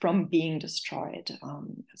files from being destroyed.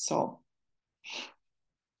 So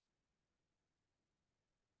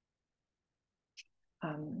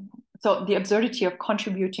the absurdity of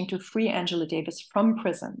contributing to free Angela Davis from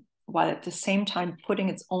prison, while at the same time putting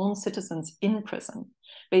its own citizens in prison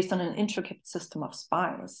based on an intricate system of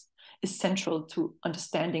spies, is central to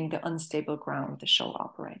understanding the unstable ground the show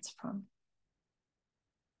operates from.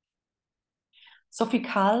 Sophie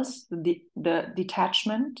Kahl's The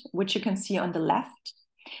Detachment, which you can see on the left,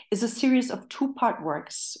 is a series of two-part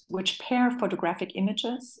works which pair photographic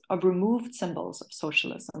images of removed symbols of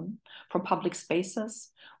socialism from public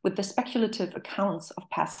spaces with the speculative accounts of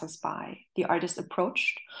passers-by the artist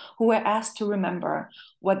approached, who were asked to remember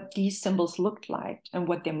what these symbols looked like and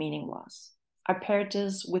what their meaning was. I paired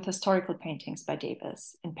this with historical paintings by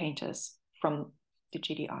Davis and painters from the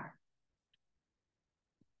GDR.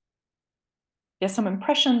 There's some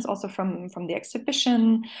impressions also from the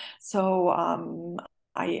exhibition. So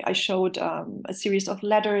I showed a series of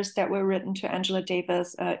letters that were written to Angela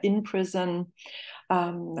Davis in prison,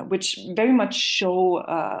 which very much show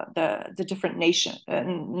the different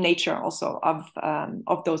nature also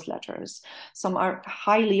of those letters. Some are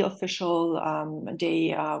highly official.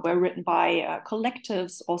 They were written by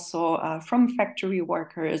collectives, also from factory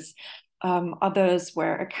workers. Others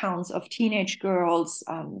were accounts of teenage girls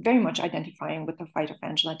very much identifying with the fight of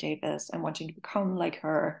Angela Davis and wanting to become like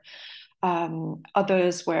her.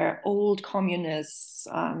 Others were old communists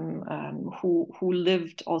who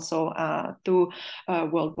lived also through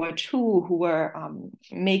World War II, who were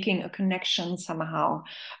making a connection somehow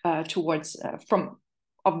towards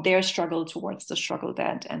of their struggle towards the struggle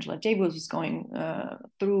that Angela Davis was going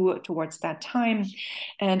through towards that time.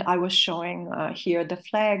 And I was showing here the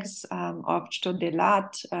flags of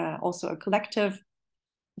Stundelat, also a collective,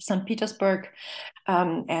 St. Petersburg,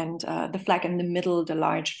 and the flag in the middle, the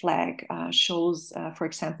large flag, shows, for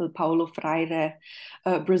example, Paulo Freire,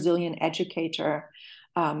 a Brazilian educator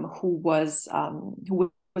who was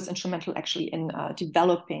instrumental actually in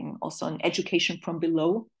developing also an education from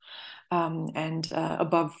below. And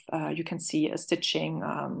above, you can see a stitching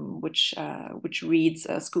which reads,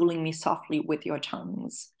 "Schooling me softly with your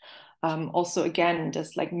tongues." Also, again,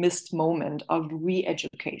 this like missed moment of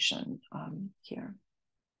re-education here.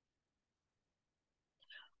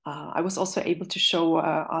 I was also able to show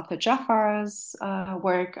Arthur Jaffar's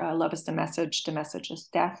work, "Love is the Message is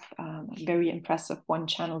Death," a very impressive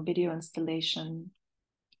one-channel video installation.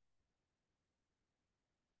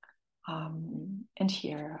 And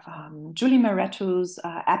here, Julie Maretto's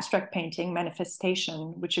abstract painting,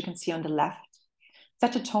 "Manifestation," which you can see on the left,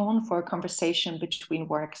 set a tone for a conversation between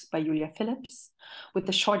works by Julia Phillips, with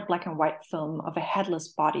the short black and white film of a headless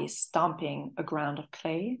body stomping a ground of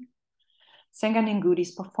clay. Senga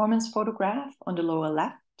Ngudi's performance photograph on the lower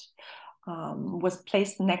left was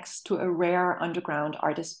placed next to a rare underground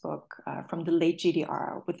artist book from the late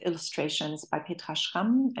GDR with illustrations by Petra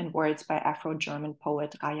Schramm and words by Afro-German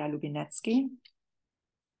poet Raya Lubinecki.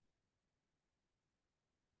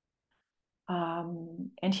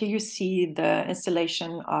 And here you see the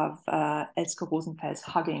installation of Elske Rosenfeld's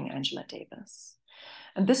hugging Angela Davis.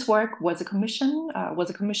 And this work was a commission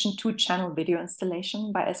two-channel video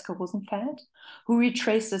installation by Elske Rosenfeld, who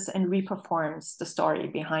retraces and reperforms the story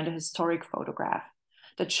behind a historic photograph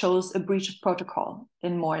that shows a breach of protocol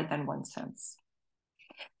in more than one sense.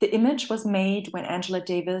 The image was made when Angela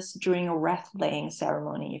Davis, during a wreath-laying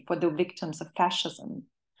ceremony for the victims of fascism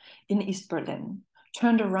in East Berlin,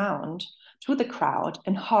 turned around to the crowd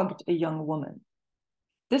and hugged a young woman.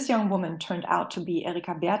 This young woman turned out to be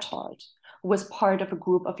Erika Berthold, who was part of a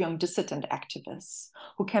group of young dissident activists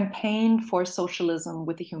who campaigned for socialism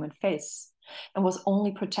with a human face and was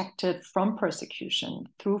only protected from persecution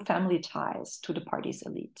through family ties to the party's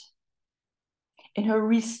elite. In her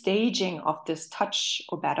restaging of this touch,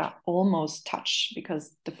 or better, almost touch,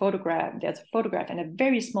 because there's a photograph and a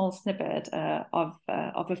very small snippet of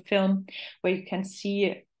a film where you can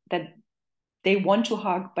see that they want to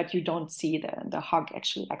hug, but you don't see the hug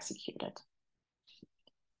actually executed.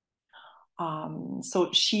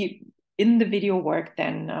 So she, in the video work,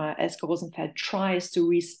 then Elske Rosenfeld tries to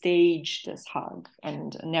restage this hug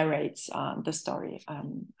and narrates the story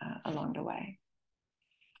along the way.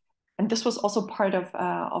 And this was also part of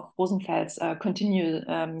Rosenfeld's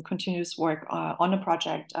continuous work on a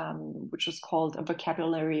project which was called A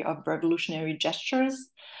Vocabulary of Revolutionary Gestures,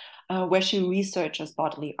 where she researches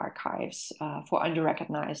bodily archives for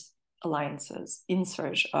under-recognized alliances in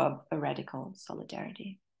search of a radical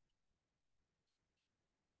solidarity.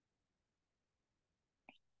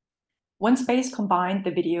 One Space combined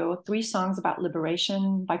the video Three Songs About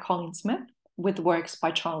Liberation by Colleen Smith with works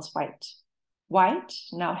by Charles White. White,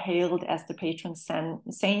 now hailed as the patron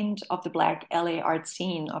saint of the Black LA art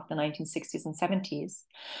scene of the 1960s and 70s,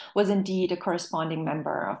 was indeed a corresponding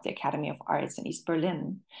member of the Academy of Arts in East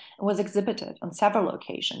Berlin and was exhibited on several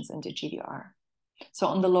occasions in the GDR. So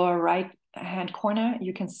on the lower right-hand corner,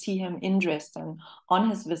 you can see him in Dresden on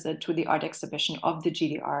his visit to the art exhibition of the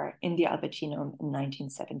GDR in the Albertinum in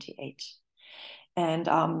 1978. And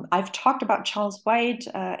I've talked about Charles White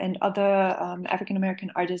and other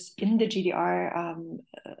African-American artists in the GDR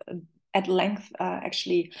at length,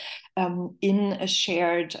 actually, in a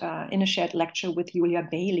shared lecture with Julia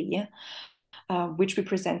Bailey, which we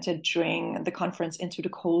presented during the conference Into the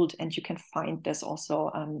Cold. And you can find this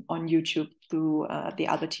also on YouTube through the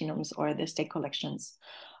Albertinum's or the State Collections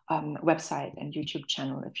website and YouTube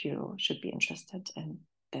channel if you should be interested in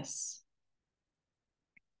this.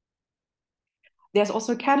 There's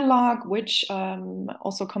also a catalog which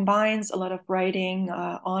also combines a lot of writing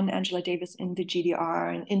on Angela Davis in the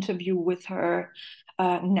GDR, an interview with her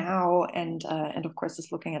now, and of course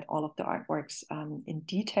is looking at all of the artworks in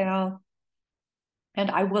detail. And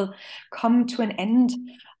I will come to an end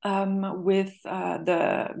with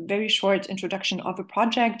the very short introduction of a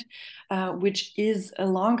project, which is a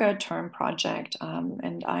longer term project.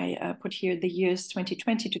 And I put here the years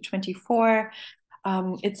 2020 to 24.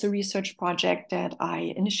 It's a research project that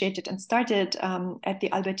I initiated and started at the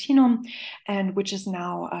Albertinum, and which is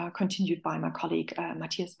now continued by my colleague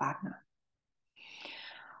Matthias Wagner.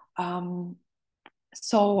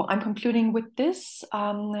 So I'm concluding with this.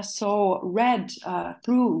 So read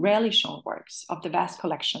through rarely shown works of the vast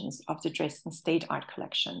collections of the Dresden State Art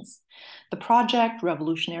Collections, the project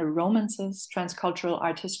Revolutionary Romances, Transcultural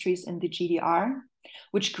Art Histories in the GDR,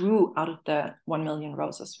 which grew out of the 1 Million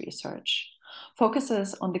Roses research,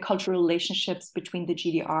 focuses on the cultural relationships between the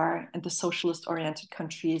GDR and the socialist-oriented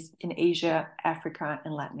countries in Asia, Africa,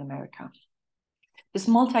 and Latin America. This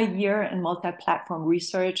multi-year and multi-platform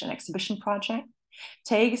research and exhibition project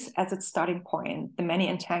takes as its starting point the many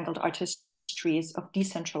entangled art histories of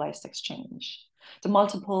decentralized exchange, the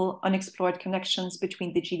multiple unexplored connections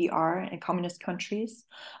between the GDR and communist countries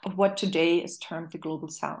of what today is termed the Global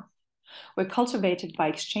South, were cultivated by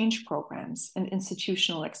exchange programs and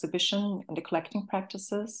institutional exhibition and the collecting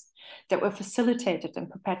practices that were facilitated and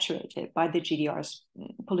perpetuated by the GDR's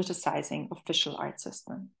politicizing official art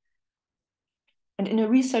system. And in a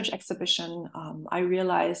research exhibition, I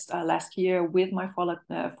realized last year with my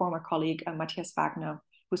former colleague, Matthias Wagner,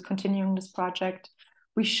 who's continuing this project,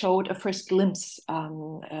 we showed a first glimpse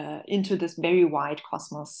into this very wide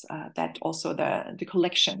cosmos that also the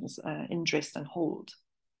collections in Dresden hold.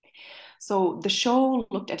 So the show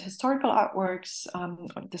looked at historical artworks.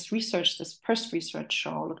 This first research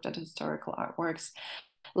show looked at historical artworks,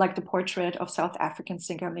 like the portrait of South African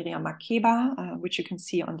singer Miriam Makeba, which you can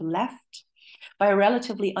see on the left, by a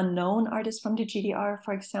relatively unknown artist from the GDR,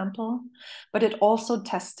 for example. But it also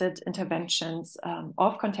tested interventions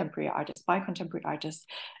of contemporary artists, by contemporary artists,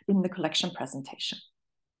 in the collection presentation.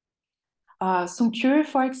 Sung Kyu,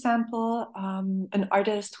 for example, an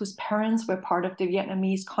artist whose parents were part of the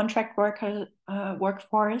Vietnamese contract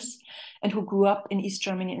workforce and who grew up in East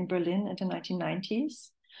Germany in Berlin in the 1990s,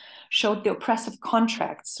 showed the oppressive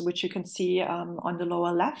contracts, which you can see on the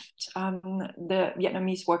lower left, the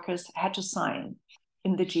Vietnamese workers had to sign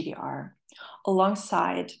in the GDR,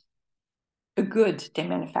 alongside a good they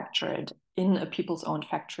manufactured in a people's own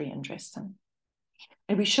factory in Dresden.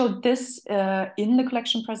 And we showed this in the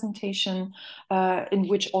collection presentation, in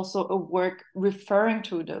which also a work referring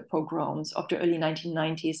to the pogroms of the early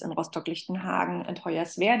 1990s in Rostock-Lichtenhagen and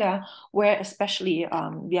Hoyerswerda, where especially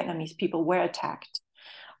Vietnamese people were attacked,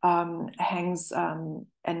 hangs, and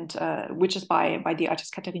which is by the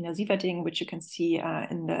artist Katharina Sieverding, which you can see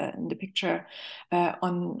in the picture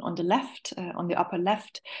on the left, on the upper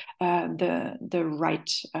left, the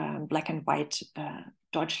right black and white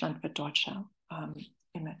Deutschland wird Deutscher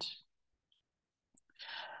image.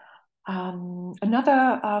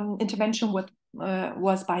 Another intervention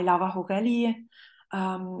was by Laura Horelli,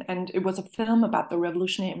 and it was a film about the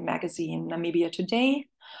revolutionary magazine Namibia Today,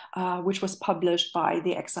 which was published by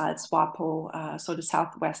the exiled SWAPO, so the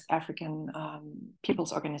Southwest African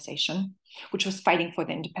People's Organization, which was fighting for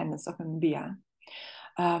the independence of Namibia.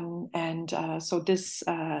 So this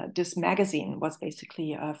magazine was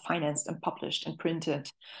basically financed and published and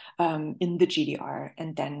printed in the GDR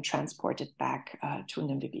and then transported back to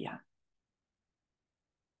Namibia.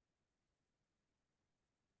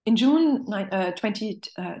 In June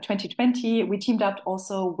 2020, we teamed up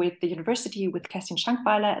also with the university, with Kerstin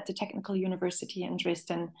Schankweiler at the Technical University in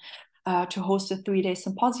Dresden, to host a 3-day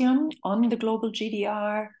symposium on the global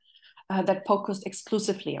GDR that focused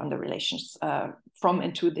exclusively on the relations from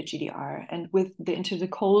and to the GDR. And with the Into the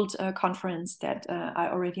Cold conference that I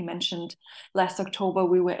already mentioned last October,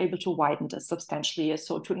 we were able to widen this substantially,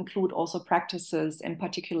 so to include also practices and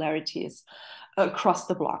particularities across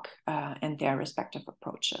the bloc and their respective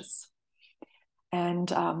approaches. And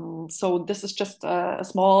so this is just a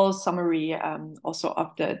small summary also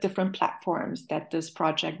of the different platforms that this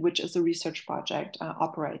project, which is a research project,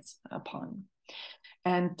 operates upon.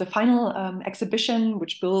 And the final exhibition,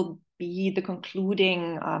 which will be the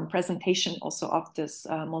concluding presentation also of this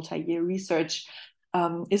multi-year research,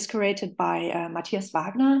 is curated by Matthias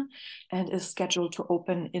Wagner and is scheduled to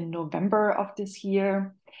open in November of this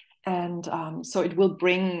year. And so it will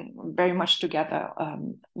bring very much together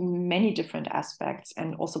many different aspects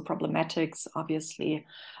and also problematics, obviously,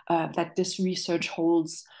 that this research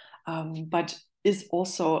holds, but is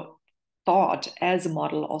also thought as a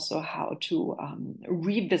model also how to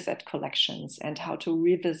revisit collections and how to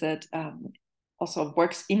revisit also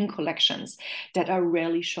works in collections that are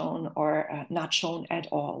rarely shown or not shown at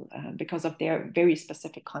all because of their very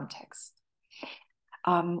specific context.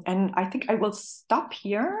 And I think I will stop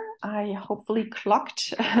here. I hopefully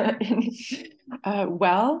clocked in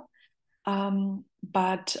well.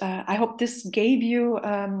 But I hope this gave you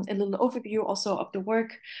a little overview also of the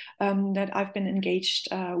work that I've been engaged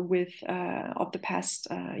with of the past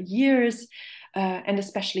years, and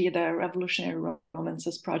especially the Revolutionary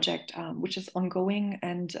Romances project, which is ongoing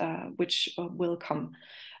and which will come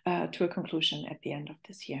to a conclusion at the end of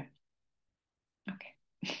this year. Okay.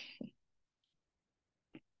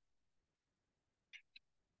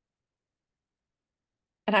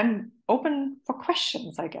 And I'm open for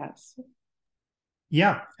questions, I guess.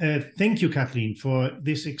 Yeah, thank you, Kathleen, for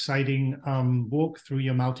this exciting walk through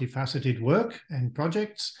your multifaceted work and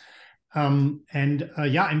projects.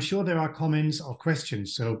 Yeah, I'm sure there are comments or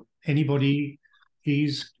questions. So anybody,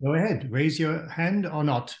 please go ahead, raise your hand or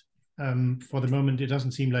not. For the moment, it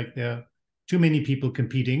doesn't seem like there are too many people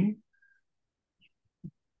competing.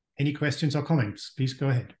 Any questions or comments? Please go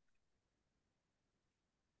ahead.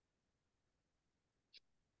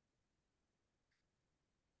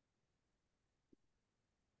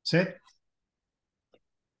 Seth?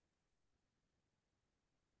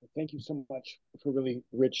 Thank you so much for a really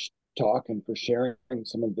rich talk and for sharing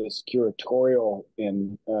some of this curatorial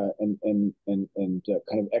and kind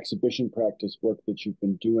of exhibition practice work that you've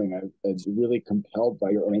been doing. I'm really compelled by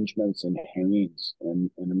your arrangements and hangings,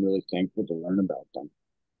 and I'm really thankful to learn about them.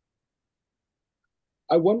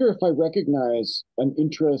 I wonder if I recognize an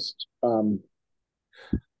interest in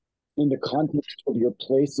the context of your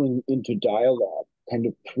placing into dialogue kind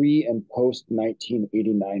of pre and post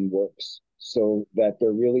 1989 works, so that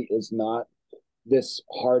there really is not this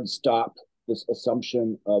hard stop, this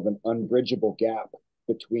assumption of an unbridgeable gap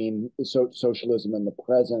between socialism and the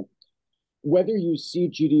present. Whether you see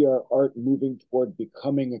GDR art moving toward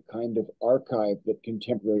becoming a kind of archive that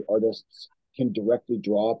contemporary artists can directly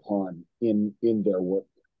draw upon in their work.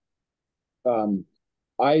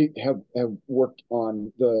 I have worked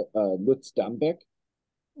on the Lutz Dambeck,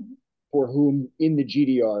 for whom in the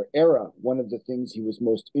GDR era, one of the things he was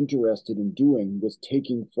most interested in doing was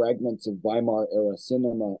taking fragments of Weimar era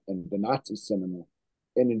cinema and the Nazi cinema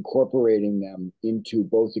and incorporating them into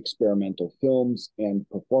both experimental films and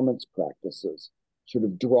performance practices, sort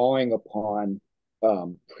of drawing upon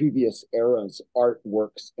previous eras'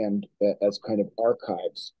 artworks and as kind of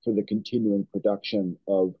archives for the continuing production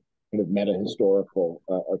of kind of meta-historical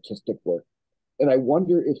artistic work. And I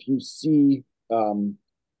wonder if you see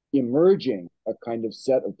emerging a kind of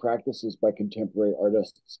set of practices by contemporary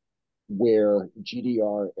artists where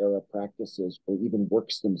GDR era practices or even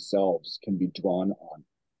works themselves can be drawn on.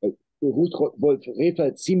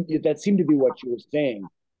 That seemed to be what you were saying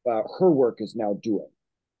her work is now doing,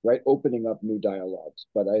 right? Opening up new dialogues.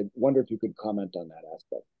 But I wonder if you could comment on that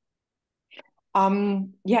aspect.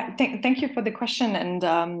 Yeah, thank you for the question. And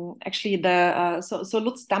actually, so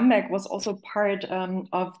Lutz Dambeck was also part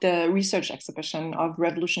of the research exhibition of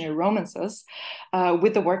Revolutionary Romances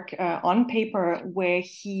with the work on paper, where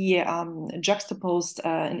he juxtaposed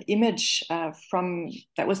an image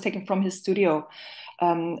that was taken from his studio,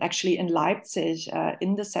 actually in Leipzig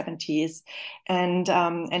in the 70s,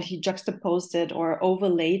 and he juxtaposed it or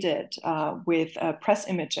overlaid it with press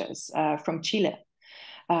images from Chile.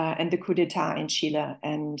 And the coup d'etat in Chile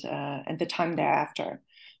and the time thereafter.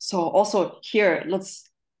 So also here, Lutz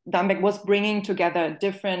Dambeck was bringing together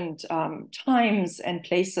different times and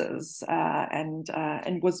places and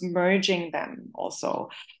was merging them also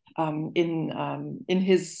in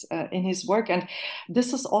his work. And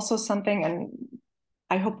this is also something, and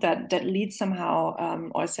I hope that leads somehow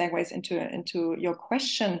or segues into your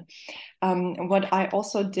question. What I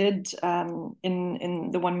also did in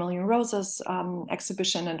the 1 Million Roses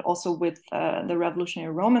exhibition and also with the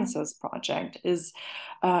Revolutionary Romances project is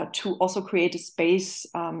to also create a space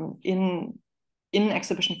in in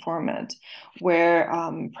exhibition format, where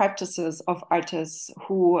practices of artists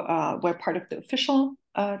who were part of the official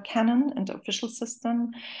canon and the official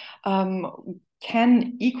system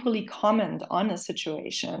can equally comment on a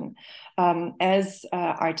situation as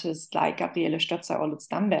artists like Gabriele Stötzer or Lutz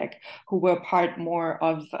Dambeck, who were part more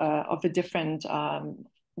of a different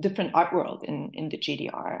art world in the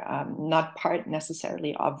GDR, not part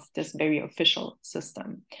necessarily of this very official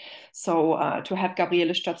system. So to have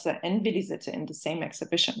Gabriele Stötzer and Willy Sitte in the same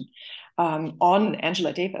exhibition on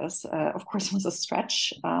Angela Davis, of course, was a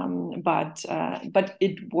stretch, but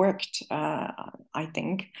it worked, I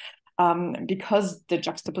think. Because the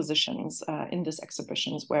juxtapositions in these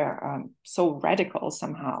exhibitions were so radical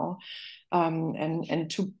somehow, and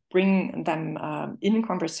to bring them in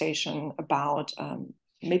conversation about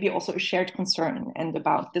maybe also a shared concern and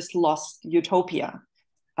about this lost utopia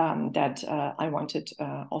that I wanted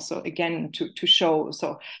also again to show.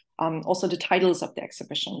 So also the titles of the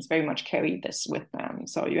exhibitions very much carry this with them.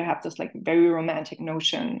 So you have this like very romantic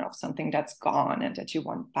notion of something that's gone and that you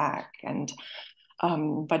want back. And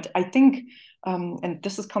but I think, and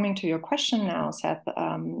this is coming to your question now, Seth,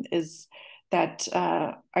 is that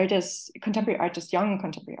artists, contemporary artists, young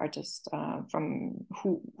contemporary artists from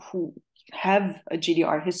who have a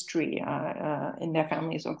GDR history in their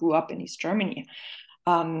families or grew up in East Germany,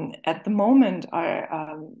 at the moment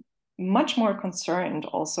are much more concerned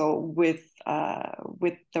also with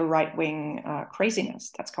the right-wing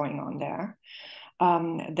craziness that's going on there.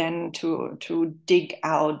 Than to dig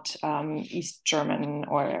out East German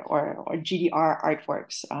or GDR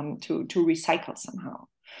artworks to recycle somehow.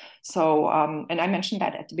 So and I mentioned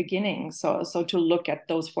that at the beginning. So to look at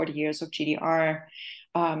those 40 years of GDR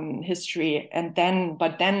history, and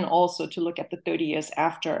then also to look at the 30 years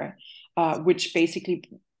after, which basically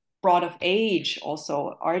brought of age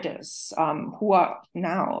also artists who are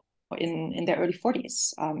now in their early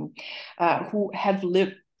 40s, who have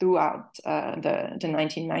lived throughout the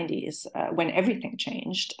 1990s when everything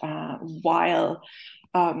changed, while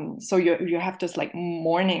so you have this like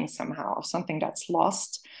mourning somehow of something that's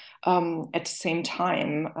lost. At the same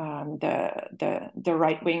time, the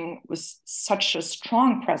right wing was such a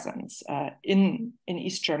strong presence in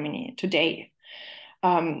East Germany today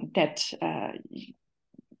that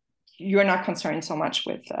you're not concerned so much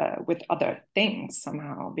with other things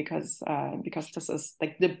somehow, because this is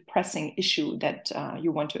like the pressing issue that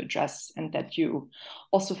you want to address and that you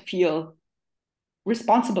also feel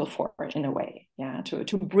responsible for in a way,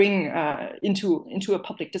 to bring into a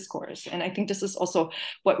public discourse. And I think this is also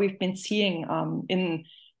what we've been seeing in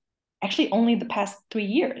actually only the past 3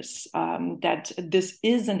 years, that this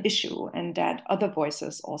is an issue, and that other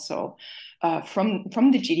voices also from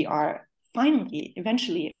the GDR finally,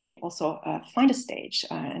 eventually, also find a stage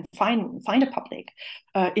and find a public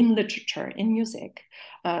in literature, in music.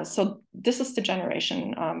 So this is the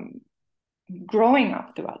generation growing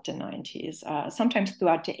up throughout the 90s, sometimes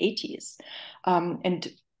throughout the 80s, and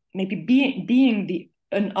maybe being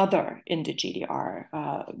an other in the GDR,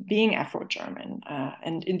 being Afro-German.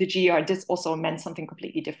 And in the GDR, this also meant something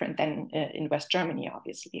completely different than in West Germany,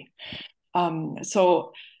 obviously.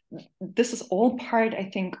 So this is all part, I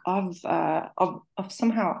think, of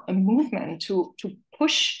somehow a movement to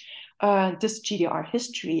push this GDR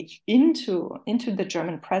history into the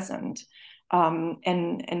German present,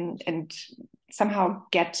 and somehow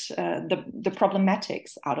get the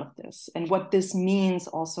problematics out of this, and what this means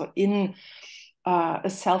also in a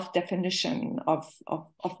self-definition of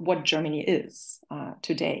what Germany is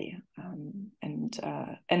today,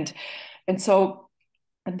 and so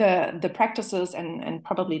the practices, and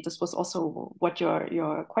probably this was also what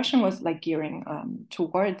your question was like gearing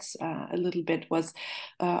towards a little bit, was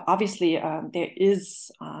obviously there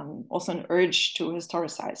is also an urge to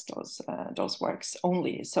historicize those works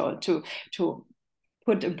only, so to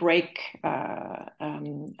put a break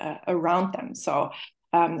around them. So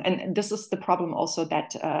and this is the problem also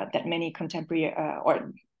that many contemporary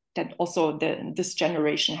or that also this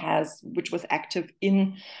generation has, which was active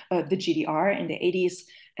in the GDR in the 80s,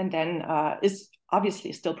 and then is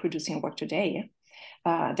obviously still producing work today,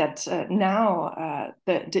 that now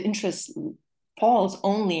the interest falls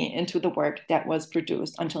only into the work that was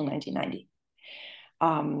produced until 1990.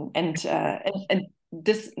 And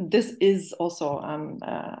this is also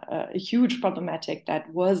a huge problematic that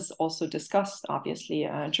was also discussed, obviously,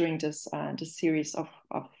 during this series of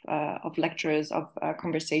lectures, of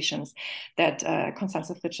conversations that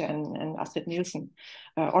Constanze Fritsche and Astrid Nielsen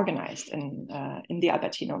organized in the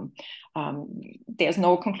Albertinum. There's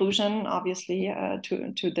no conclusion, obviously,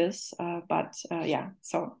 to this, but yeah.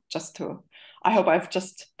 So I hope I've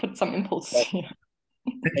just put some impulse here.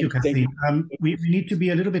 Thank you, Kathleen. We need to be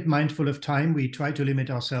a little bit mindful of time. We try to limit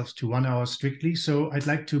ourselves to 1 hour strictly. So I'd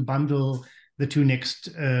like to bundle the two next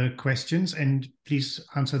questions, and please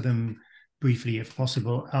answer them briefly if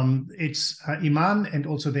possible. It's Iman and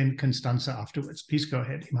also then Constanza afterwards. Please go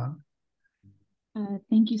ahead, Iman.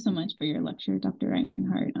 Thank you so much for your lecture, Dr.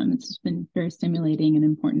 Reinhardt. It's been very stimulating and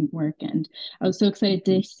important work. And I was so excited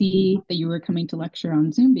to see that you were coming to lecture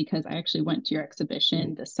on Zoom, because I actually went to your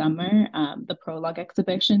exhibition this summer, the Prologue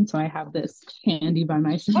exhibition. So I have this handy by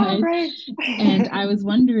my side. Oh, great. And I was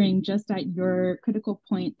wondering, just at your critical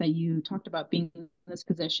point that you talked about being in this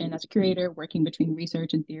position as a curator, working between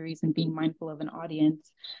research and theories and being mindful of an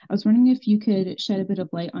audience, I was wondering if you could shed a bit of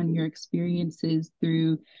light on your experiences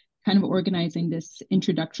through kind of organizing this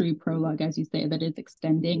introductory prologue, as you say, that is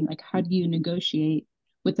extending. Like, how do you negotiate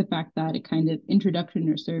with the fact that a kind of introduction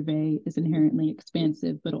or survey is inherently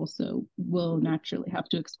expansive, but also will naturally have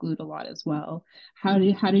to exclude a lot as well? How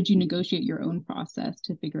did you negotiate your own process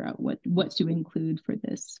to figure out what to include for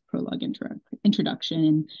this prologue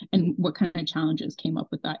introduction, and what kind of challenges came up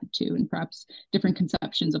with that too, and perhaps different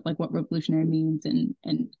conceptions of like what revolutionary means and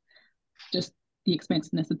just the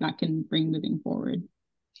expansiveness that can bring moving forward?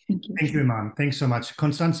 Thank you. Thank you, Iman. Thanks so much.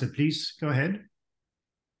 Constanze, please go ahead.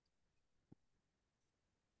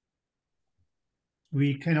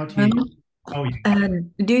 We cannot hear you. Oh, yeah.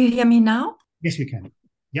 Do you hear me now? Yes, we can.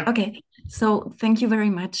 Yeah. Okay. So thank you very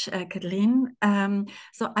much, Kathleen.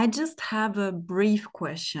 So I just have a brief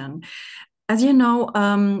question. As you know,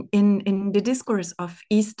 in the discourse of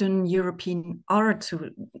Eastern European art, to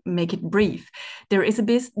make it brief, there is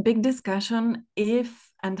a big discussion if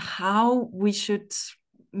and how we should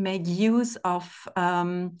make use of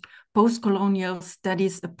post-colonial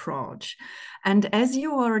studies approach. And as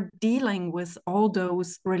you are dealing with all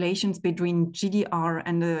those relations between GDR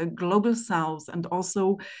and the global South, and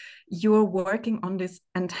also you're working on this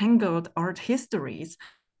entangled art histories,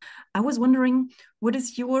 I was wondering, what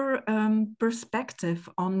is your perspective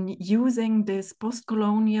on using these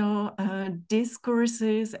post-colonial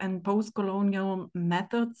discourses and post-colonial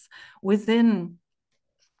methods within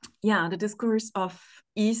the discourse of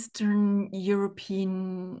Eastern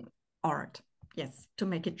European art? Yes, to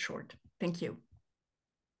make it short. Thank you.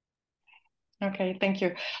 Okay, thank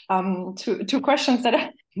you. Two questions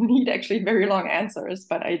that need actually very long answers,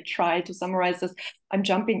 but I try to summarize this. I'm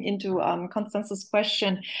jumping into Constance's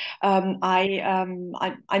question. I'm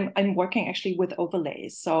working actually with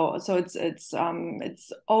overlays, so it's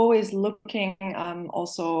always looking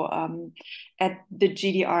also at the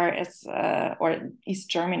GDR as or East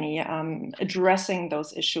Germany, addressing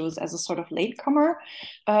those issues as a sort of latecomer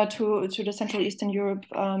to the Central Eastern Europe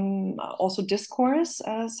also discourse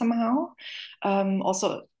somehow.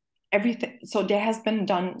 Also everything, so there has been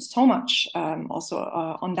done so much also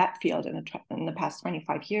on that field in the past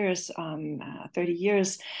 25 years, 30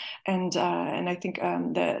 years, and I think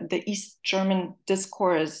the East German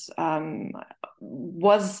discourse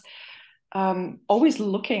was always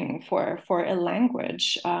looking for a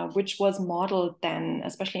language which was modeled then,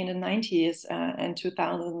 especially in the 90s and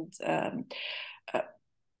 2000s,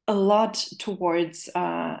 a lot towards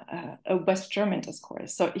a West German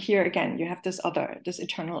discourse. So here again, you have this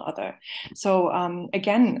eternal other. So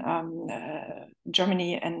again,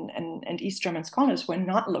 Germany and East German scholars were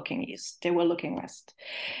not looking east; they were looking west.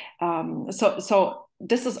 So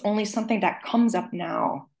this is only something that comes up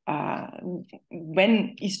now.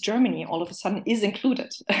 When East Germany all of a sudden is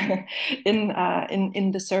included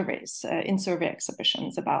in the surveys, in survey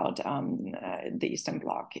exhibitions about the Eastern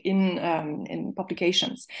Bloc, in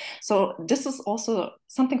publications. So this is also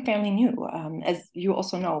something fairly new, as you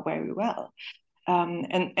also know very well,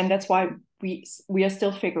 and that's why we are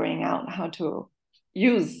still figuring out how to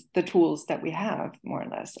use the tools that we have, more or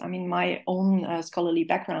less. I mean, my own scholarly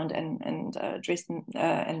background, and Dresden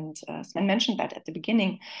and Sven mentioned that at the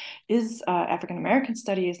beginning, is African American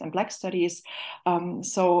studies and Black studies.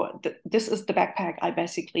 So this is the backpack I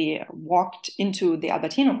basically walked into the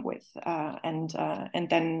Albertinum with, and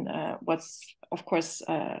then was, of course,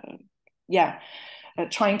 trying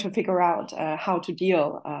to figure out how to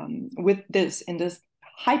deal with this in this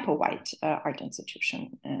hyper-white art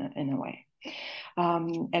institution in a way.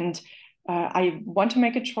 I want to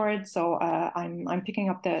make it short, so I'm picking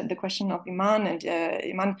up the question of Iman, and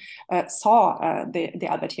Iman saw the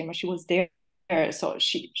Albertinum. She was there, so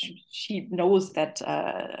she knows that,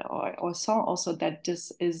 or saw also that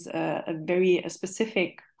this is a very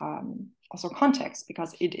specific also context,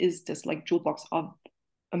 because it is this like jewel box of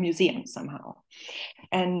a museum somehow,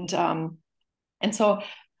 and so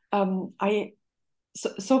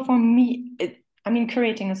so for me I mean,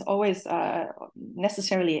 curating is always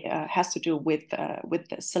necessarily has to do with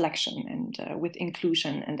the selection and with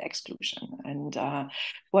inclusion and exclusion. And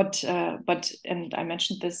but I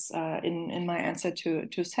mentioned this in my answer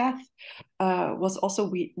to Seth, was also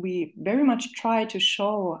we very much try to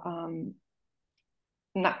show.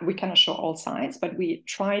 We cannot show all sides, but we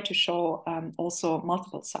try to show also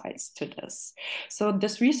multiple sides to this. So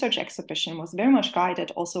this research exhibition was very much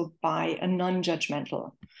guided also by a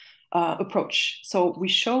non-judgmental approach. So we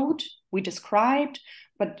showed, we described,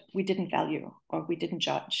 but we didn't value, or we didn't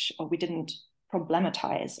judge, or we didn't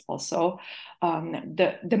problematize also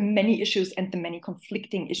the many issues and the many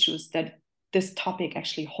conflicting issues that this topic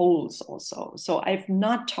actually holds also. So I've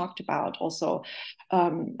not talked about also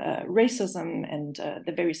racism and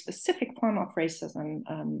the very specific form of racism,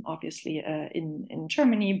 obviously in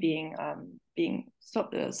Germany being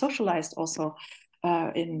socialized also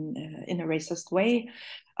in a racist way.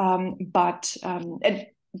 But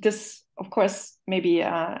this, of course, maybe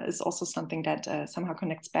is also something that somehow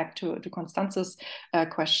connects back to Constance's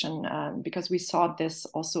question, because we saw this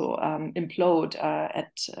also implode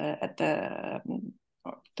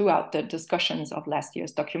throughout the discussions of last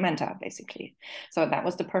year's Documenta, basically. So that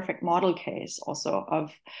was the perfect model case also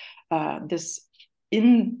of this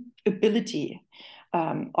inability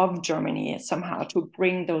of Germany somehow to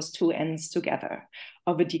bring those two ends together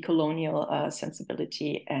of a decolonial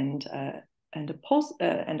sensibility and a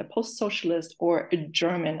post-socialist or a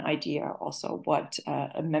German idea also what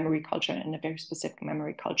a memory culture and a very specific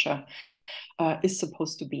memory culture is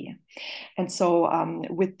supposed to be. And so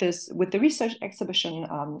with the research exhibition,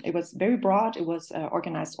 it was very broad. It was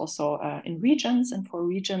organized also in regions and for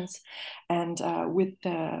regions. And with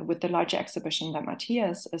the larger exhibition that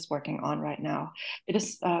Matthias is working on right now, it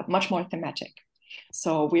is much more thematic.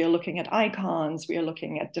 So we are looking at icons, we are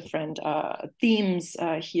looking at different themes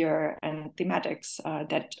here and thematics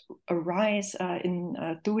that arise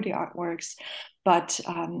through the artworks. But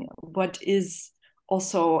what is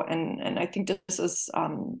also, and I think this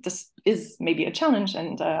is maybe a challenge,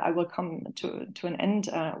 and I will come to an end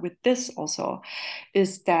with this also,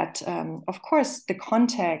 is that of course the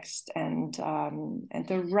context and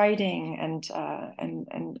the writing and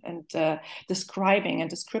describing and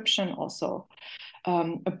description also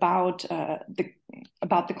about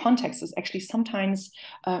the context is actually sometimes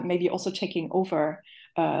maybe also taking over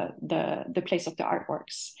the place of the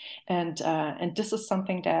artworks, and this is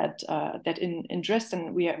something that in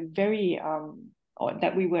Dresden we are very or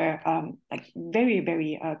that we were like very,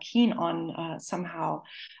 very keen on somehow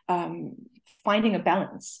finding a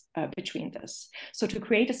balance between this. So to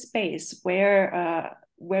create a space where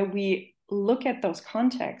we look at those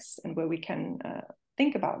contexts and where we can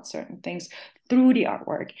think about certain things through the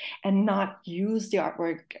artwork and not use the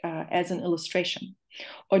artwork as an illustration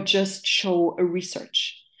or just show a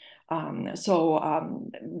research.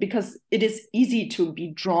 Because it is easy to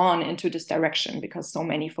be drawn into this direction because so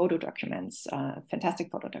many photo documents, fantastic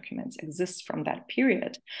photo documents exist from that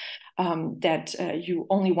period, that you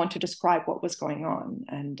only want to describe what was going on.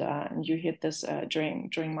 And you heard this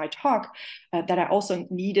during my talk, that I also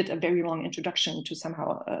needed a very long introduction to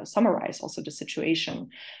somehow summarize also the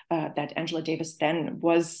situation that Angela Davis then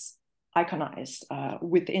was iconized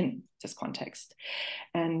within this context.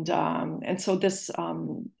 And so this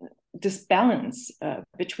balance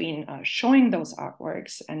between showing those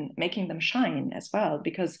artworks and making them shine as well,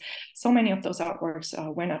 because so many of those artworks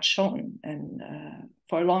were not shown and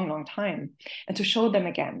for a long, long time, and to show them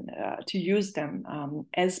again, to use them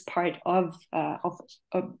as part of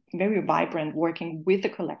a very vibrant working with the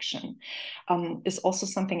collection is also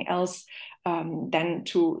something else than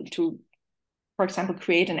to for example,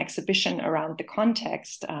 create an exhibition around the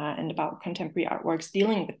context and about contemporary artworks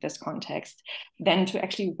dealing with this context, then to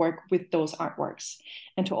actually work with those artworks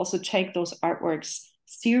and to also take those artworks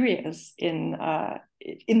serious in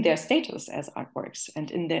their status as artworks and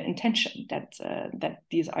in their intention that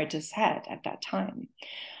these artists had at that time.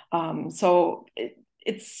 So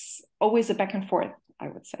it's always a back and forth, I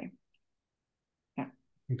would say. Yeah.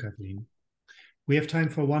 Thank you, Kathleen. We have time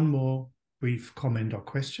for one more brief comment or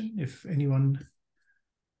question, if anyone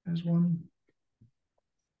has one.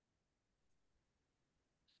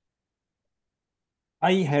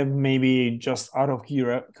 I have maybe just out of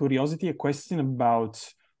curiosity a question about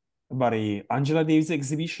a Angela Davis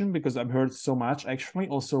exhibition, because I've heard so much actually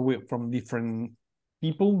also from different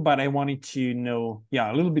people, but I wanted to know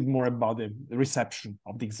a little bit more about the reception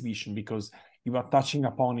of the exhibition, because you are touching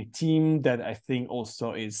upon a theme that I think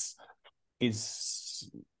also is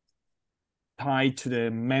tied to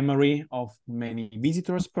the memory of many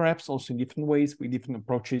visitors, perhaps also in different ways with different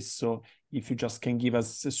approaches. So if you just can give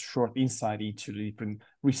us a short insight into the different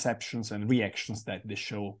receptions and reactions that the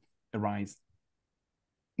show arise.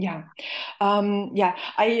 Yeah,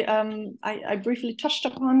 I briefly touched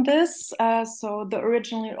upon this. So the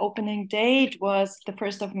original opening date was the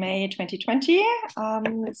 1st of May 2020.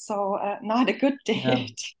 So not a good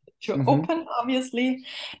date to open, obviously.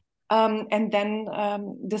 And then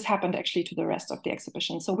this happened actually to the rest of the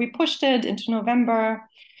exhibition. So we pushed it into November.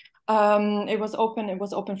 It was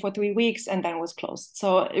open for 3 weeks and then was closed.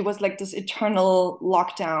 So it was like this eternal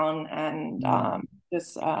lockdown and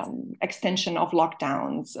this extension of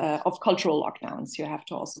lockdowns, of cultural lockdowns, you have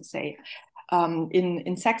to also say,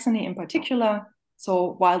 in Saxony in particular.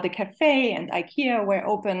 So while the cafe and IKEA were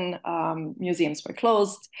open, museums were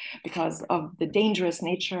closed because of the dangerous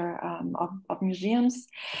nature of museums.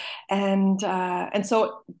 And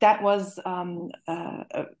so that was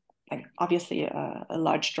like obviously a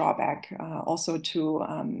large drawback, also to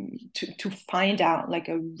find out like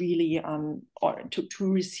a really or to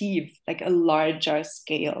receive like a larger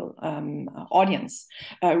scale audience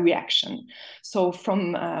reaction. So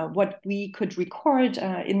from what we could record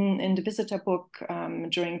in the visitor book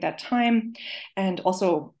during that time, and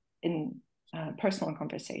also in personal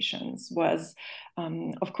conversations, was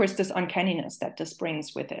of course this uncanniness that this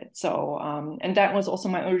brings with it. So and that was also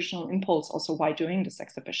my original impulse, also why doing this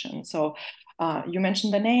exhibition. So you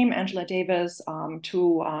mentioned the name Angela Davis.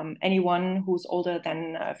 To anyone who's older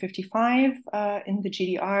than 55 in the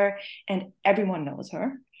GDR, and everyone knows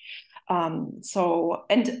her. So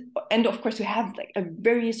and of course you have like a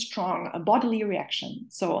very strong bodily reaction.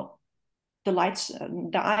 So the lights,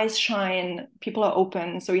 the eyes shine, people are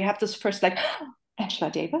open. So you have this first like, Angela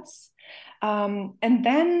Davis. And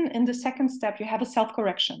then in the second step, you have a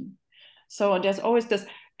self-correction. So there's always this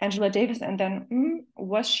Angela Davis, and then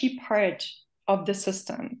was she part of the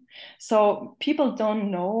system? So people don't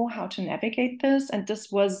know how to navigate this. And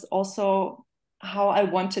this was also how I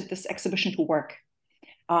wanted this exhibition to work.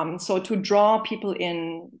 So to draw people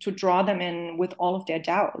in, to draw them in with all of their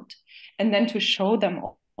doubt, and then to show them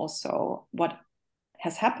also what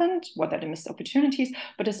has happened, what are the missed opportunities,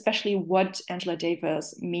 but especially what Angela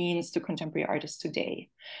Davis means to contemporary artists today,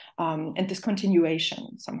 and this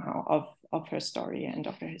continuation somehow of her story and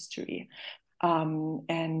of her history.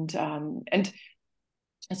 And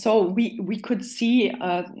so we could see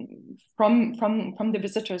from the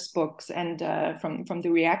visitors' books and from the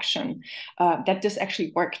reaction that this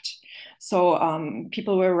actually worked. So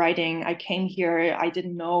people were writing, I came here, I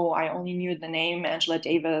didn't know, I only knew the name Angela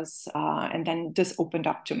Davis, and then this opened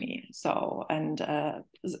up to me. So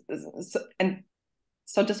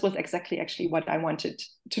so this was exactly actually what I wanted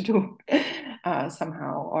to do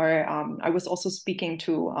somehow. Or I was also speaking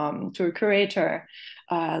to a curator,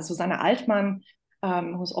 Susanne Altmann,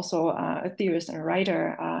 who's also a theorist and a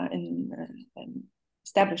writer, an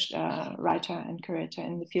established writer and curator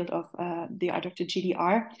in the field of the art of the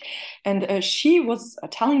GDR. And she was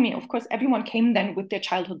telling me, of course, everyone came then with their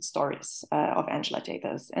childhood stories of Angela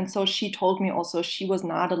Davis. And so she told me also she was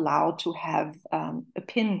not allowed to have a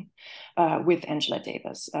pin with Angela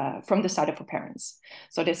Davis from the side of her parents.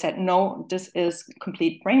 So they said, no, this is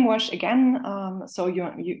complete brainwash again. So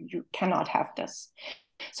you cannot have this.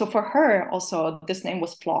 So for her also, this name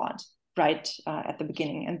was flawed right at the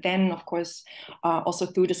beginning. And then, of course, also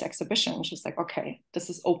through this exhibition, she's like, okay, this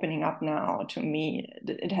is opening up now to me.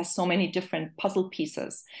 It has so many different puzzle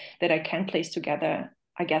pieces that I can place together,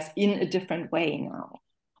 I guess, in a different way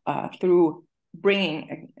now, through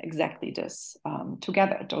bringing exactly this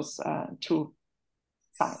together, those two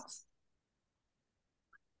sides.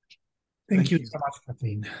 Thank you so much,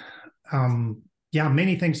 Kathleen. Yeah,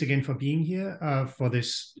 many thanks again for being here, for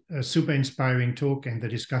this super inspiring talk and the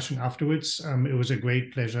discussion afterwards. It was a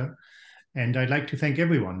great pleasure. And I'd like to thank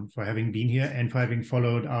everyone for having been here and for having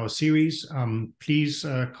followed our series. Please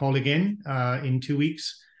call again in 2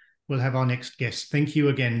 weeks. We'll have our next guest. Thank you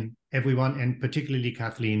again, everyone, and particularly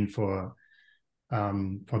Kathleen for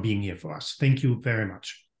being here for us. Thank you very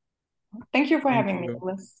much. Thank you for having me. It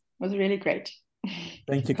was really great.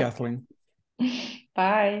 Thank you, Kathleen.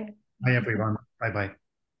 Bye. Bye, everyone. Bye-bye.